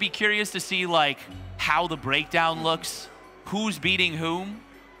I would be curious to see, like, how the breakdown looks, who's beating whom,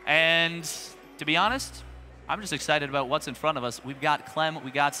 and to be honest, I'm just excited about what's in front of us. We've got Clem, we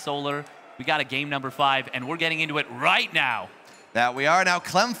got Solar, we got a game number 5, and we're getting into it right now. That we are. Now,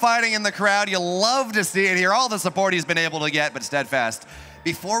 Clem fighting in the crowd. You love to see it here. All the support he's been able to get, but Steadfast.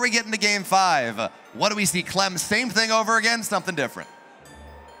 Before we get into game 5, what do we see? Clem, same thing over again, something different?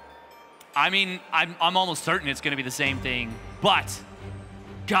 I mean, I'm almost certain it's going to be the same thing, but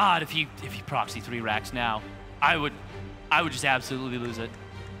God, if you proxy 3 racks now, I would just absolutely lose it.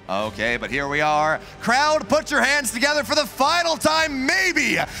 Okay, but here we are. Crowd, put your hands together for the final time,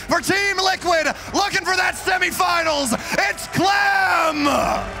 maybe, for Team Liquid, looking for that semifinals. It's Clem!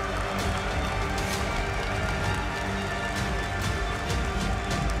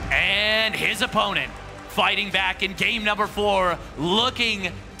 And his opponent, fighting back in game number 4,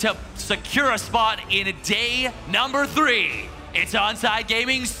 looking to secure a spot in day number 3. It's Onside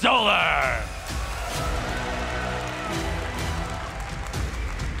Gaming Solar.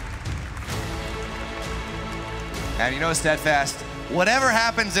 And you know, Steadfast, whatever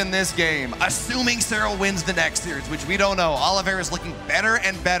happens in this game, assuming Cyril wins the next series, which we don't know, Oliver is looking better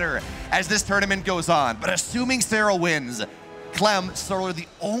and better as this tournament goes on. But assuming Cyril wins, Clem, Solar, the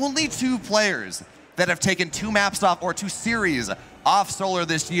only 2 players that have taken 2 maps off, or 2 series off Solar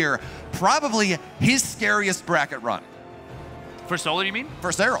this year. Probably his scariest bracket run. For Solar, you mean?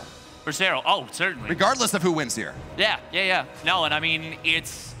 For Cyril. For Cyril, oh, certainly. Regardless of who wins here. Yeah. No, and I mean,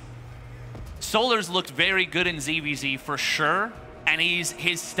 Solar's looked very good in ZVZ for sure, and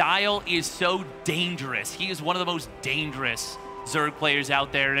his style is so dangerous. He is one of the most dangerous Zerg players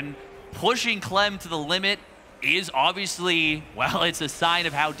out there, and pushing Clem to the limit is obviously, well, it's a sign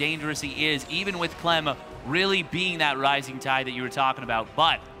of how dangerous he is, even with Clem really being that rising tide that you were talking about.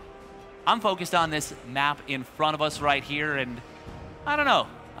 But I'm focused on this map in front of us right here, and I don't know.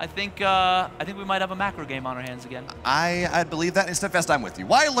 I think we might have a macro game on our hands again. I believe that. And Steadfast, I'm with you.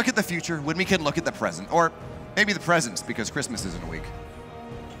 Why look at the future when we can look at the present? Or maybe the present, because Christmas is in a week.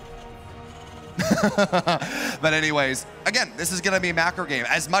 But anyways, again, this is going to be a macro game.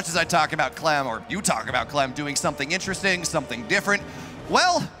 As much as I talk about Clem, or you talk about Clem doing something interesting, something different,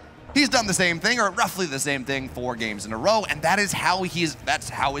 well, he's done the same thing, or roughly the same thing, 4 games in a row, and that's how his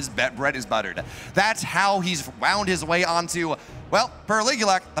bread is buttered. That's how he's wound his way onto, well, per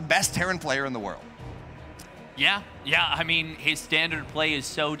Ligulac, the best Terran player in the world. Yeah, I mean, his standard play is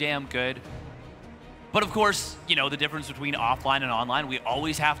so damn good. But of course, you know, the difference between offline and online, we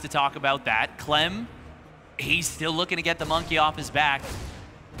always have to talk about that. Clem, he's still looking to get the monkey off his back.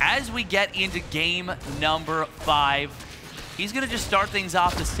 As we get into game number 5, he's going to just start things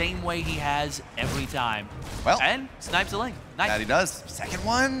off the same way he has every time. Well, and snipes a link. Nice. That he does. Second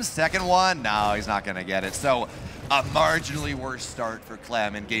one. No, he's not going to get it. So a marginally worse start for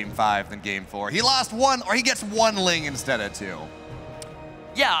Clem in game 5 than game 4. He lost 1, or he gets 1 ling instead of 2.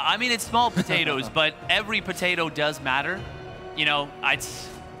 Yeah, I mean, it's small potatoes, but every potato does matter. You know, it's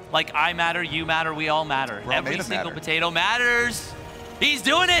like I matter, you matter, we all matter. Every single potato matters. He's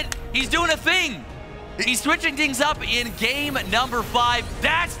doing it. He's doing a thing. He's switching things up in game number 5.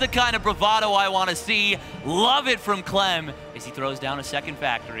 That's the kind of bravado I want to see. Love it from Clem as he throws down a second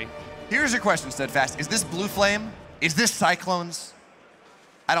factory. Here's your question, Steadfast. Is this Blue Flame? Is this Cyclones?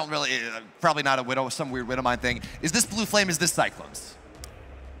 I don't really, probably not a Widow, some weird Widow Mine thing. Is this Blue Flame? Is this Cyclones?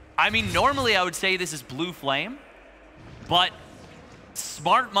 I mean, normally I would say this is Blue Flame, but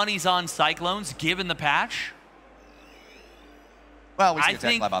smart money's on Cyclones, given the patch. Well, we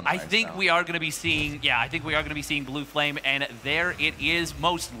see on the I think we are going to be seeing, I think we are going to be seeing Blue Flame, and there it is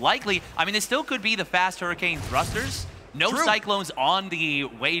most likely. I mean, it still could be the fast Hurricane Thrusters. No True. Cyclones on the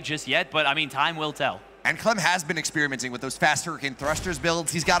way just yet, but I mean, time will tell. And Clem has been experimenting with those fast Hurricane Thrusters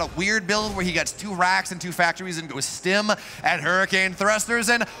builds. He's got a weird build where he gets 2 racks and 2 factories and goes Stim and Hurricane Thrusters,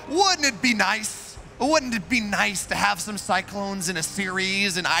 and wouldn't it be nice? Wouldn't it be nice to have some Cyclones in a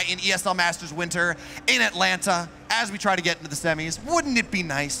series in ESL Masters Winter in Atlanta as we try to get into the semis? Wouldn't it be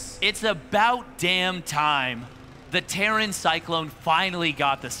nice? It's about damn time the Terran Cyclone finally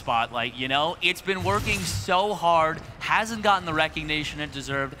got the spotlight, you know? It's been working so hard, hasn't gotten the recognition it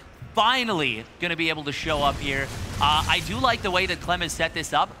deserved. Finally gonna be able to show up here. I do like the way that Clem has set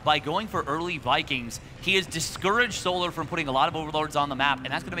this up by going for early Vikings. He has discouraged Solar from putting a lot of Overlords on the map, and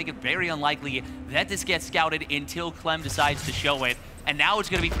that's gonna make it very unlikely that this gets scouted until Clem decides to show it. And now it's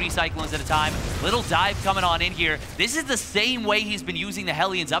gonna be 3 Cyclones at a time. Little dive coming on in here. This is the same way he's been using the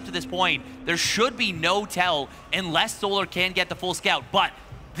Hellions up to this point. There should be no tell unless Solar can get the full scout, but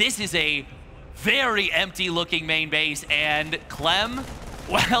this is a very empty looking main base, and Clem,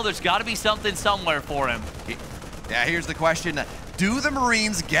 well, there's got to be something somewhere for him. Yeah, here's the question. Do the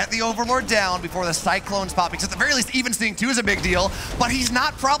Marines get the Overlord down before the Cyclones pop? Because at the very least, even seeing 2 is a big deal, but he's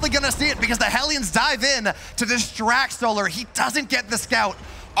not probably going to see it because the Hellions dive in to distract Solar. He doesn't get the scout.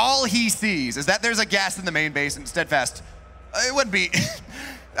 All he sees is that there's a gas in the main base, and Steadfast, it would be,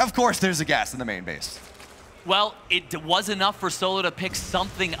 of course there's a gas in the main base. Well, it was enough for Solar to pick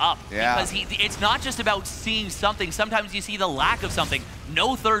something up. Yeah. Because it's not just about seeing something. Sometimes you see the lack of something.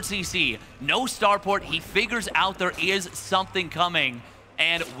 No third CC, no starport. He figures out there is something coming.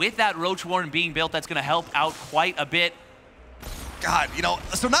 And with that Roach Warren being built, that's going to help out quite a bit. God, you know,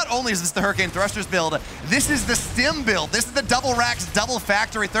 so not only is this the Hurricane Thrusters build, this is the Stim build. This is the double racks, double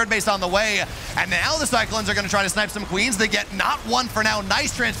factory, third base on the way. And now the Cyclones are going to try to snipe some Queens. They get not 1 for now.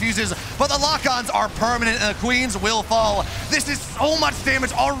 Nice transfuses, but the lock-ons are permanent and the Queens will fall. This is so much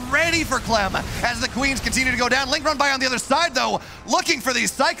damage already for Clem as the Queens continue to go down. Link run by on the other side, though, looking for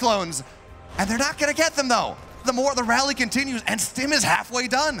these Cyclones. And they're not going to get them, though. The more the rally continues, and Stim is halfway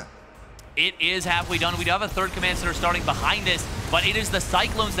done. It is halfway done. We do have a third command center starting behind this, but it is the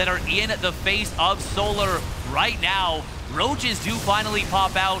Cyclones that are in the face of Solar right now. Roaches do finally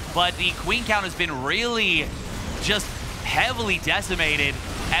pop out, but the Queen count has been really just heavily decimated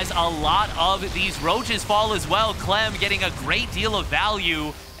as a lot of these Roaches fall as well. Clem getting a great deal of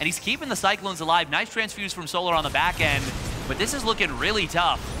value, and he's keeping the Cyclones alive. Nice transfuse from Solar on the back end, but this is looking really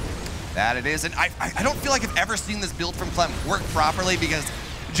tough. That it is, and I don't feel like I've ever seen this build from Clem work properly because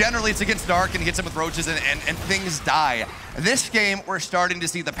generally it's against Dark and he hits him with Roaches and things die. This game, we're starting to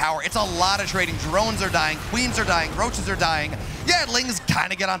see the power. It's a lot of trading. Drones are dying, Queens are dying, Roaches are dying. Yeah, Lings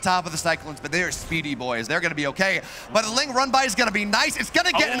kind of get on top of the Cyclones, but they're speedy boys. They're going to be okay. But the Ling run by is going to be nice. It's going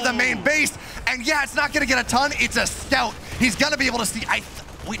to get into the main base. And yeah, it's not going to get a ton. It's a scout. He's going to be able to see,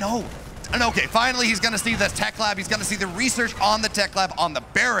 we know. And okay, finally he's going to see the tech lab. He's going to see the research on the tech lab on the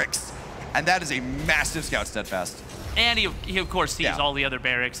barracks. And that is a massive scout, Steadfast. And he of course sees all the other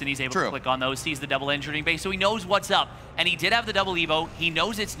barracks, and he's able to click on those, sees the double engineering base, so he knows what's up. And he did have the double Evo. He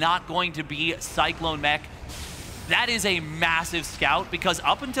knows it's not going to be Cyclone Mech. That is a massive scout, because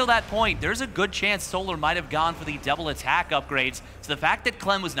up until that point, there's a good chance Solar might have gone for the double attack upgrades. So the fact that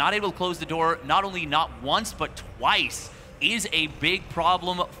Clem was not able to close the door, not only not once, but twice, is a big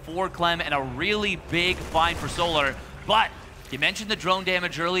problem for Clem and a really big find for Solar. But you mentioned the drone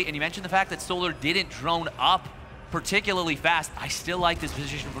damage early, and you mentioned the fact that Solar didn't drone up particularly fast. I still like this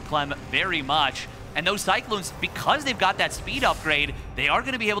position for Clem very much. And those Cyclones, because they've got that speed upgrade, they are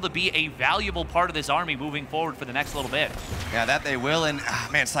going to be able to be a valuable part of this army moving forward for the next little bit. Yeah, that they will. And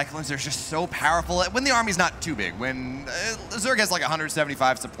man, Cyclones are just so powerful. When the army's not too big, when Zerg has like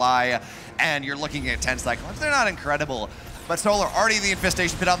 175 supply and you're looking at 10 Cyclones, they're not incredible. But Solar already the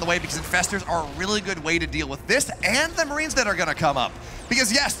Infestation Pit on the way, because Infestors are a really good way to deal with this and the Marines that are going to come up.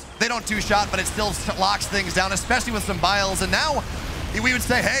 Because yes, they don't two-shot, but it still locks things down, especially with some Biles. And now we would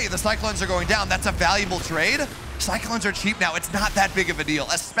say, hey, the Cyclones are going down. That's a valuable trade. Cyclones are cheap now. It's not that big of a deal,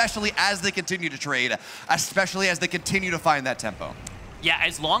 especially as they continue to trade, especially as they continue to find that tempo. Yeah,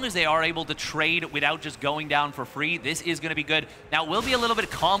 as long as they are able to trade without just going down for free, this is going to be good. Now, it will be a little bit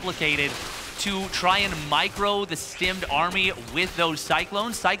complicated to try and micro the stimmed army with those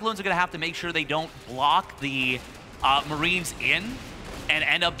Cyclones. Cyclones are going to have to make sure they don't block the Marines in and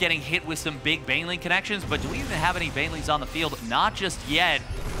end up getting hit with some big Baneling connections. But do we even have any Banelings on the field? Not just yet.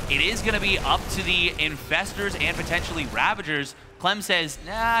 It is going to be up to the Infestors and potentially Ravagers. Clem says,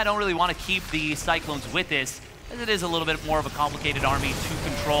 nah, I don't really want to keep the Cyclones with this. as it is a little bit more of a complicated army to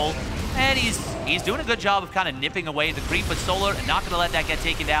control. And he's doing a good job of kind of nipping away the creep, but Solar not going to let that get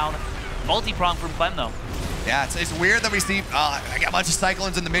taken down. Multi-prong from Clem, though. Yeah, it's weird that we see a bunch of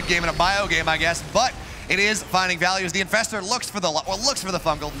Cyclones in the mid game and a bio game, I guess, but it is finding values. The Infestor looks for the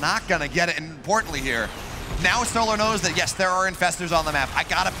fungal, not gonna get it. And importantly here, now Solar knows that yes, there are Infestors on the map.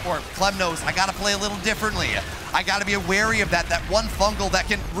 Clem knows I gotta play a little differently. I gotta be wary of that one fungal that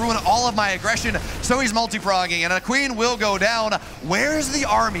can ruin all of my aggression. So he's multi-progging, and a queen will go down. Where's the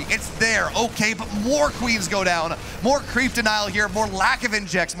army? It's there, okay, but more queens go down. More creep denial here, more lack of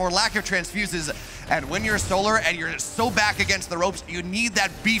injects, more lack of transfuses. And when you're Solar and you're so back against the ropes, you need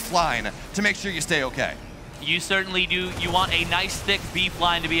that beef line to make sure you stay okay. You certainly do. You want a nice thick beef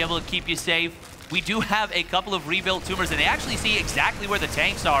line to be able to keep you safe. We do have a couple of rebuilt tumors, and they actually see exactly where the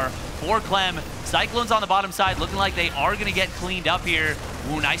tanks are for Clem. Cyclones on the bottom side looking like they are going to get cleaned up here.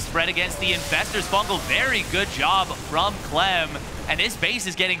 Ooh, nice spread against the Infestors fungal. Very good job from Clem. And this base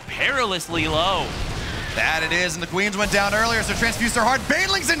is getting perilously low. That it is, and the queens went down earlier, so transfuse are hard.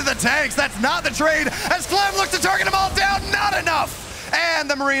 Banelings into the tanks, that's not the trade. As Clem looks to target them all down, not enough. And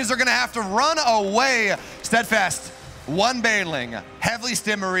the Marines are gonna have to run away. Steadfast, one Baneling, heavily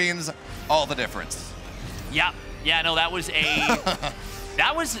stim Marines, all the difference. Yeah, no, that was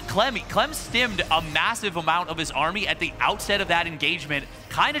Clem. Clem stimmed a massive amount of his army at the outset of that engagement,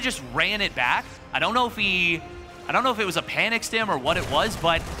 kind of just ran it back. I don't know if it was a panic stim or what it was,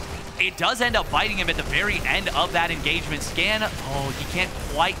 but it does end up biting him at the very end of that engagement. Scan, oh, he can't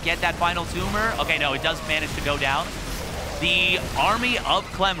quite get that final tumor. Okay, no, it does manage to go down. The army of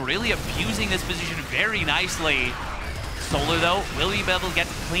Clem really abusing this position very nicely. Solar, though, will be able to get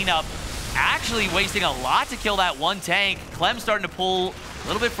the cleanup. Actually wasting a lot to kill that one tank. Clem starting to pull a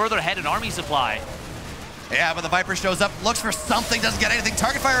little bit further ahead in army supply. Yeah, but the Viper shows up, looks for something, doesn't get anything.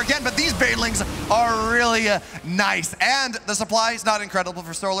 Target fire again, but these Banelings are really nice. And the supply is not incredible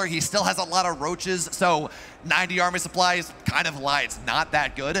for Solar. He still has a lot of roaches, so 90 army supply is kind of light. It's not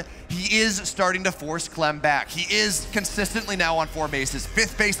that good. He is starting to force Clem back. He is consistently now on 4 bases.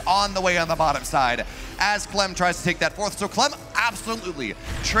 5th base on the way on the bottom side as Clem tries to take that 4th. So Clem absolutely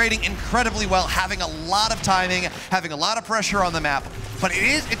trading incredibly well, having a lot of timing, having a lot of pressure on the map. But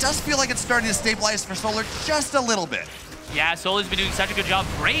it does feel like it's starting to stabilize for Solar just a little bit. Yeah, Solar's been doing such a good job.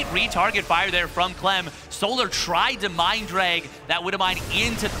 Great retarget fire there from Clem. Solar tried to mind drag that Widowmine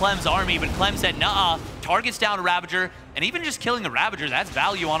into Clem's army, but Clem said, nah, targets down a Ravager, and even just killing a Ravager, that's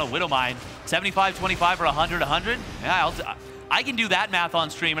value on a Widowmine. 75, 25, or 100, 100? Yeah, I can do that math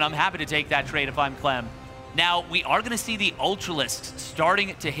on stream, and I'm happy to take that trade if I'm Clem. Now, we are going to see the Ultralisks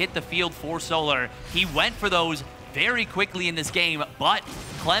starting to hit the field for Solar. He went for those very quickly in this game, but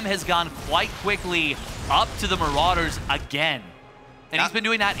Clem has gone quite quickly up to the Marauders again. And he's been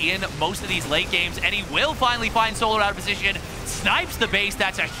doing that in most of these late games, and he will finally find Solar out of position, snipes the base.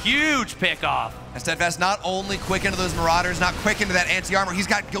 That's a huge pickoff. And Steadfast not only quick into those Marauders, not quick into that anti-armor, he's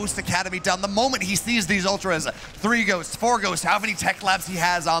got Ghost Academy done. The moment he sees these Ultras, 3 Ghosts, 4 Ghosts, how many tech labs he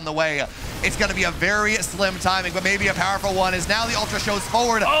has on the way, it's gonna be a very slim timing, but maybe a powerful one, as now the Ultra shows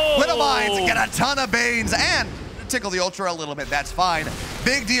forward. Oh! Widowmines get a ton of Banes, and tickle the Ultra a little bit, that's fine.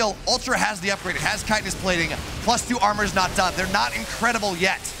 Big deal, Ultra has the upgrade, it has chitinous plating, +2 armor's not done. They're not incredible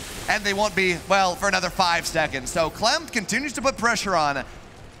yet, and they won't be, well, for another 5 seconds. So Clem continues to put pressure on.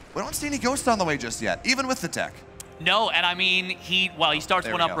 We don't see any Ghosts on the way just yet, even with the tech. No, and I mean, he starts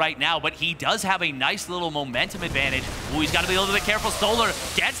one up right now, but he does have a nice little momentum advantage. Ooh, he's got to be a little bit careful. Solar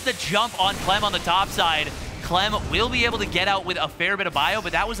gets the jump on Clem on the top side. Clem will be able to get out with a fair bit of bio,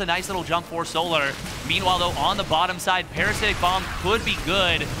 but that was a nice little jump for Solar. Meanwhile, though, on the bottom side, Parasitic Bomb could be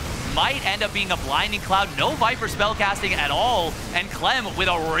good. Might end up being a Blinding Cloud. No Viper spellcasting at all. And Clem with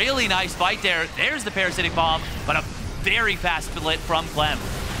a really nice fight there. There's the Parasitic Bomb, but a very fast split from Clem.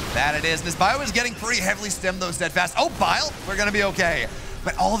 That it is. This bio is getting pretty heavily stemmed, though, Steadfast. Oh, Bile, we're going to be okay.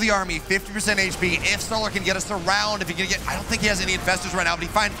 But all the army, 50% HP. If Solar can get us around, if he can get, I don't think he has any Infestors right now, but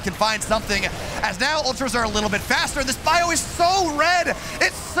he can find something. As now Ultras are a little bit faster. This bio is so red.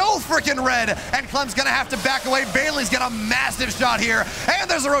 It's so freaking red. And Clem's gonna have to back away. Bailey's got a massive shot here. And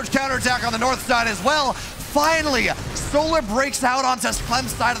there's a Roach counterattack on the north side as well. Finally, Solar breaks out onto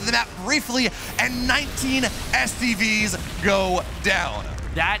Clem's side of the map briefly, and 19 SCVs go down.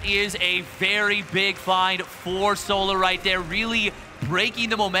 That is a very big find for Solar right there. Really breaking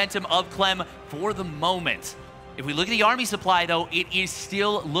the momentum of Clem for the moment. If we look at the army supply, though, it is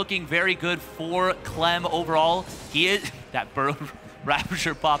still looking very good for Clem overall. He is, that Burrow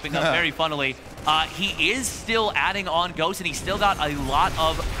Ravager popping up very funnily. He is still adding on Ghosts, and he's still got a lot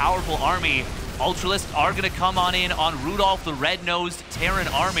of powerful army. Ultralisks are going to come on in on Rudolph, the red-nosed Terran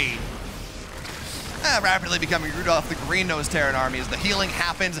army. rapidly becoming Rudolph the Green-Nosed Terran army as the healing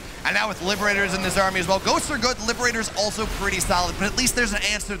happens, and now with Liberators in this army as well. Ghosts are good, Liberators also pretty solid, but at least there's an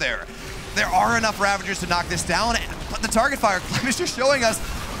answer there. There are enough Ravagers to knock this down, but the target fire, Clem is just showing us,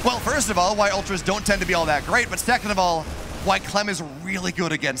 well, first of all, why Ultras don't tend to be all that great, but second of all, why Clem is really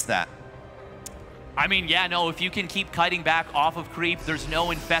good against that. I mean, yeah, no, if you can keep kiting back off of creep, there's no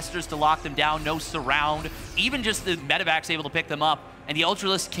infestors to lock them down, no surround, even just the medevac's able to pick them up, and the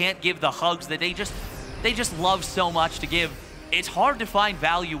Ultralists can't give the hugs that they just love so much to give. It's hard to find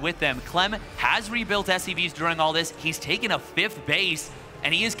value with them. Clem has rebuilt SCVs during all this. He's taken a 5th base,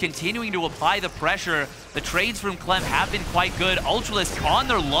 and he is continuing to apply the pressure. The trades from Clem have been quite good. Ultralists on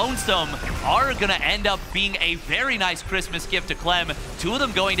their lonesome are gonna end up being a very nice Christmas gift to Clem. 2 of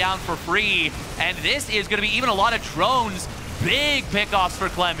them going down for free, and this is gonna be even a lot of drones. Big pickoffs for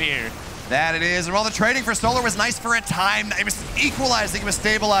Clem here. That it is, and while the trading for Solar was nice for a time, it was equalizing, it was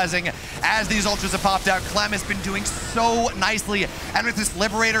stabilizing as these Ultras have popped out. Clem has been doing so nicely, and with this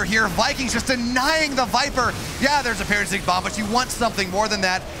Liberator here, Vikings just denying the Viper. Yeah, there's a Parasitic Bomb, but you want something more than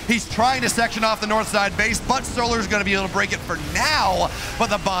that. He's trying to section off the north side base, but Solar's gonna be able to break it for now.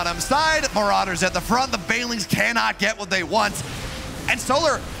 But the bottom side, Marauders at the front, the Banelings cannot get what they want. And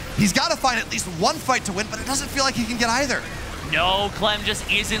Solar, he's gotta find at least one fight to win, but it doesn't feel like he can get either. No, Clem just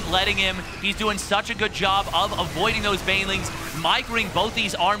isn't letting him. He's doing such a good job of avoiding those Banelings, microing both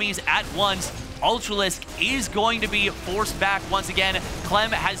these armies at once. Ultralisk is going to be forced back once again.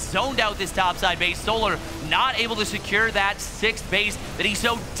 Clem has zoned out this topside base. Solar not able to secure that 6th base that he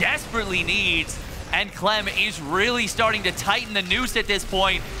so desperately needs. And Clem is really starting to tighten the noose at this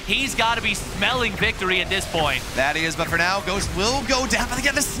point. He's got to be smelling victory at this point. That is, but for now, Ghost will go down. But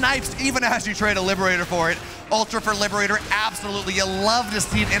again, the snipes, even as you trade a Liberator for it. Ultra for Liberator, absolutely. You love to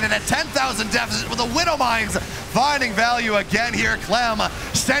see it in a 10,000 deficit with the Widow Mines finding value again here. Clem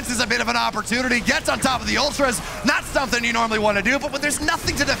senses a bit of an opportunity, gets on top of the Ultras. Not something you normally want to do, but when there's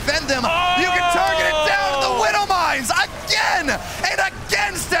nothing to defend them, you can target it down to the Widow Mines again and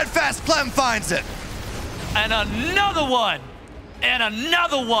again. Steadfast Clem finds it. And another one. And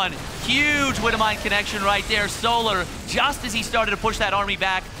another one. Huge Widowmine connection right there. Solar, just as he started to push that army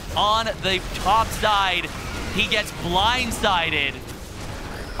back on the top side, he gets blindsided.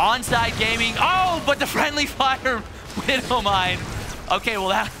 Onside gaming. Oh, but the friendly fire Widowmine. Okay, well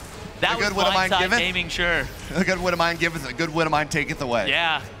that was blindside gaming, sure. A good Widowmine giveth, a good Widowmine taketh away.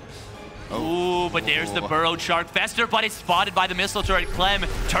 Yeah. Ooh, but there's the burrowed Shark Fester, but it's spotted by the missile turret. Clem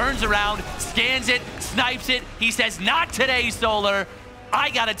turns around, scans it, snipes it. He says, not today, Solar. I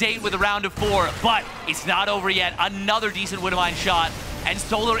got a date with a round of 4, but it's not over yet. Another decent Widowmine shot, and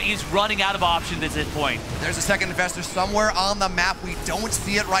Solar is running out of options at this point. There's a second Infestor somewhere on the map. We don't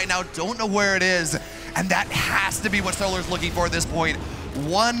see it right now, don't know where it is, and that has to be what Solar's looking for at this point.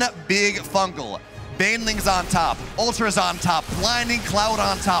 One big fungal. Banelings on top, Ultras on top, Blinding Cloud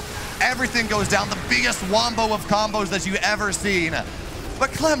on top. Everything goes down, the biggest wombo of combos that you've ever seen.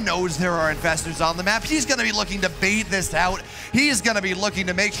 But Clem knows there are Infestors on the map. He's gonna be looking to bait this out. He's gonna be looking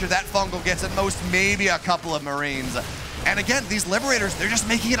to make sure that fungal gets at most maybe a couple of Marines. And again, these Liberators, they're just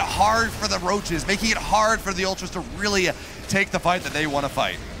making it hard for the Roaches, making it hard for the Ultras to really take the fight that they want to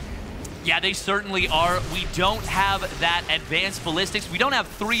fight. Yeah, they certainly are. We don't have that advanced ballistics. We don't have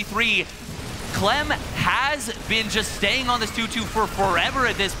 3-3. Clem has been just staying on this 2-2 for forever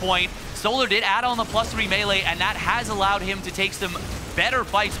at this point. Solar did add on the +3 melee, and that has allowed him to take some better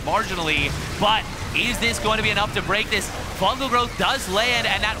fights marginally. But is this going to be enough to break this? Fungal Growth does land,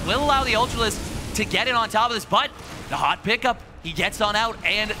 and that will allow the Ultralists to get in on top of this. But the hot pickup, he gets on out,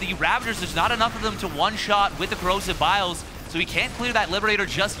 and the Ravagers, there's not enough of them to one-shot with the Corrosive Biles, so he can't clear that Liberator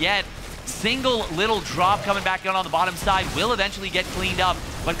just yet. Single little drop coming back down on the bottom side will eventually get cleaned up.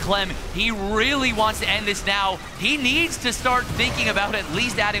 But Clem, he really wants to end this now. He needs to start thinking about at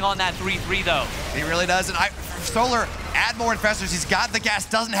least adding on that 3-3 though. He really does. And Solar, add more Infestors. He's got the gas,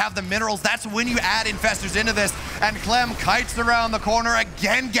 doesn't have the minerals. That's when you add Infestors into this. And Clem kites around the corner,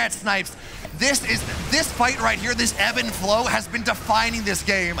 again gets snipes. This fight right here, this ebb and flow has been defining this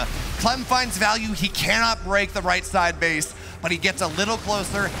game. Clem finds value. He cannot break the right side base, but he gets a little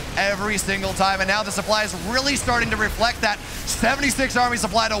closer every single time. And now the supply is really starting to reflect that. 76 army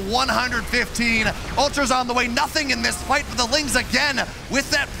supply to 115. Ultras on the way, nothing in this fight, but the Lings again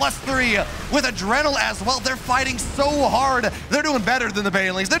with that +3, with Adrenal as well. They're fighting so hard. They're doing better than the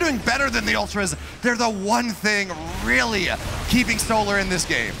Banelings. They're doing better than the Ultras. They're the one thing really keeping Solar in this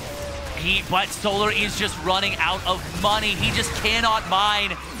game. But Solar is just running out of money. He just cannot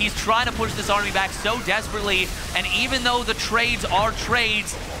mine. He's trying to push this army back so desperately, and even though the trades are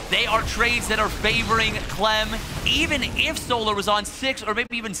trades, they are trades that are favoring Clem, even if Solar was on 6 or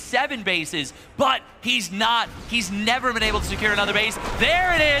maybe even 7 bases, but he's not. He's never been able to secure another base.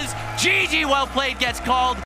 There it is. GG, well played gets called.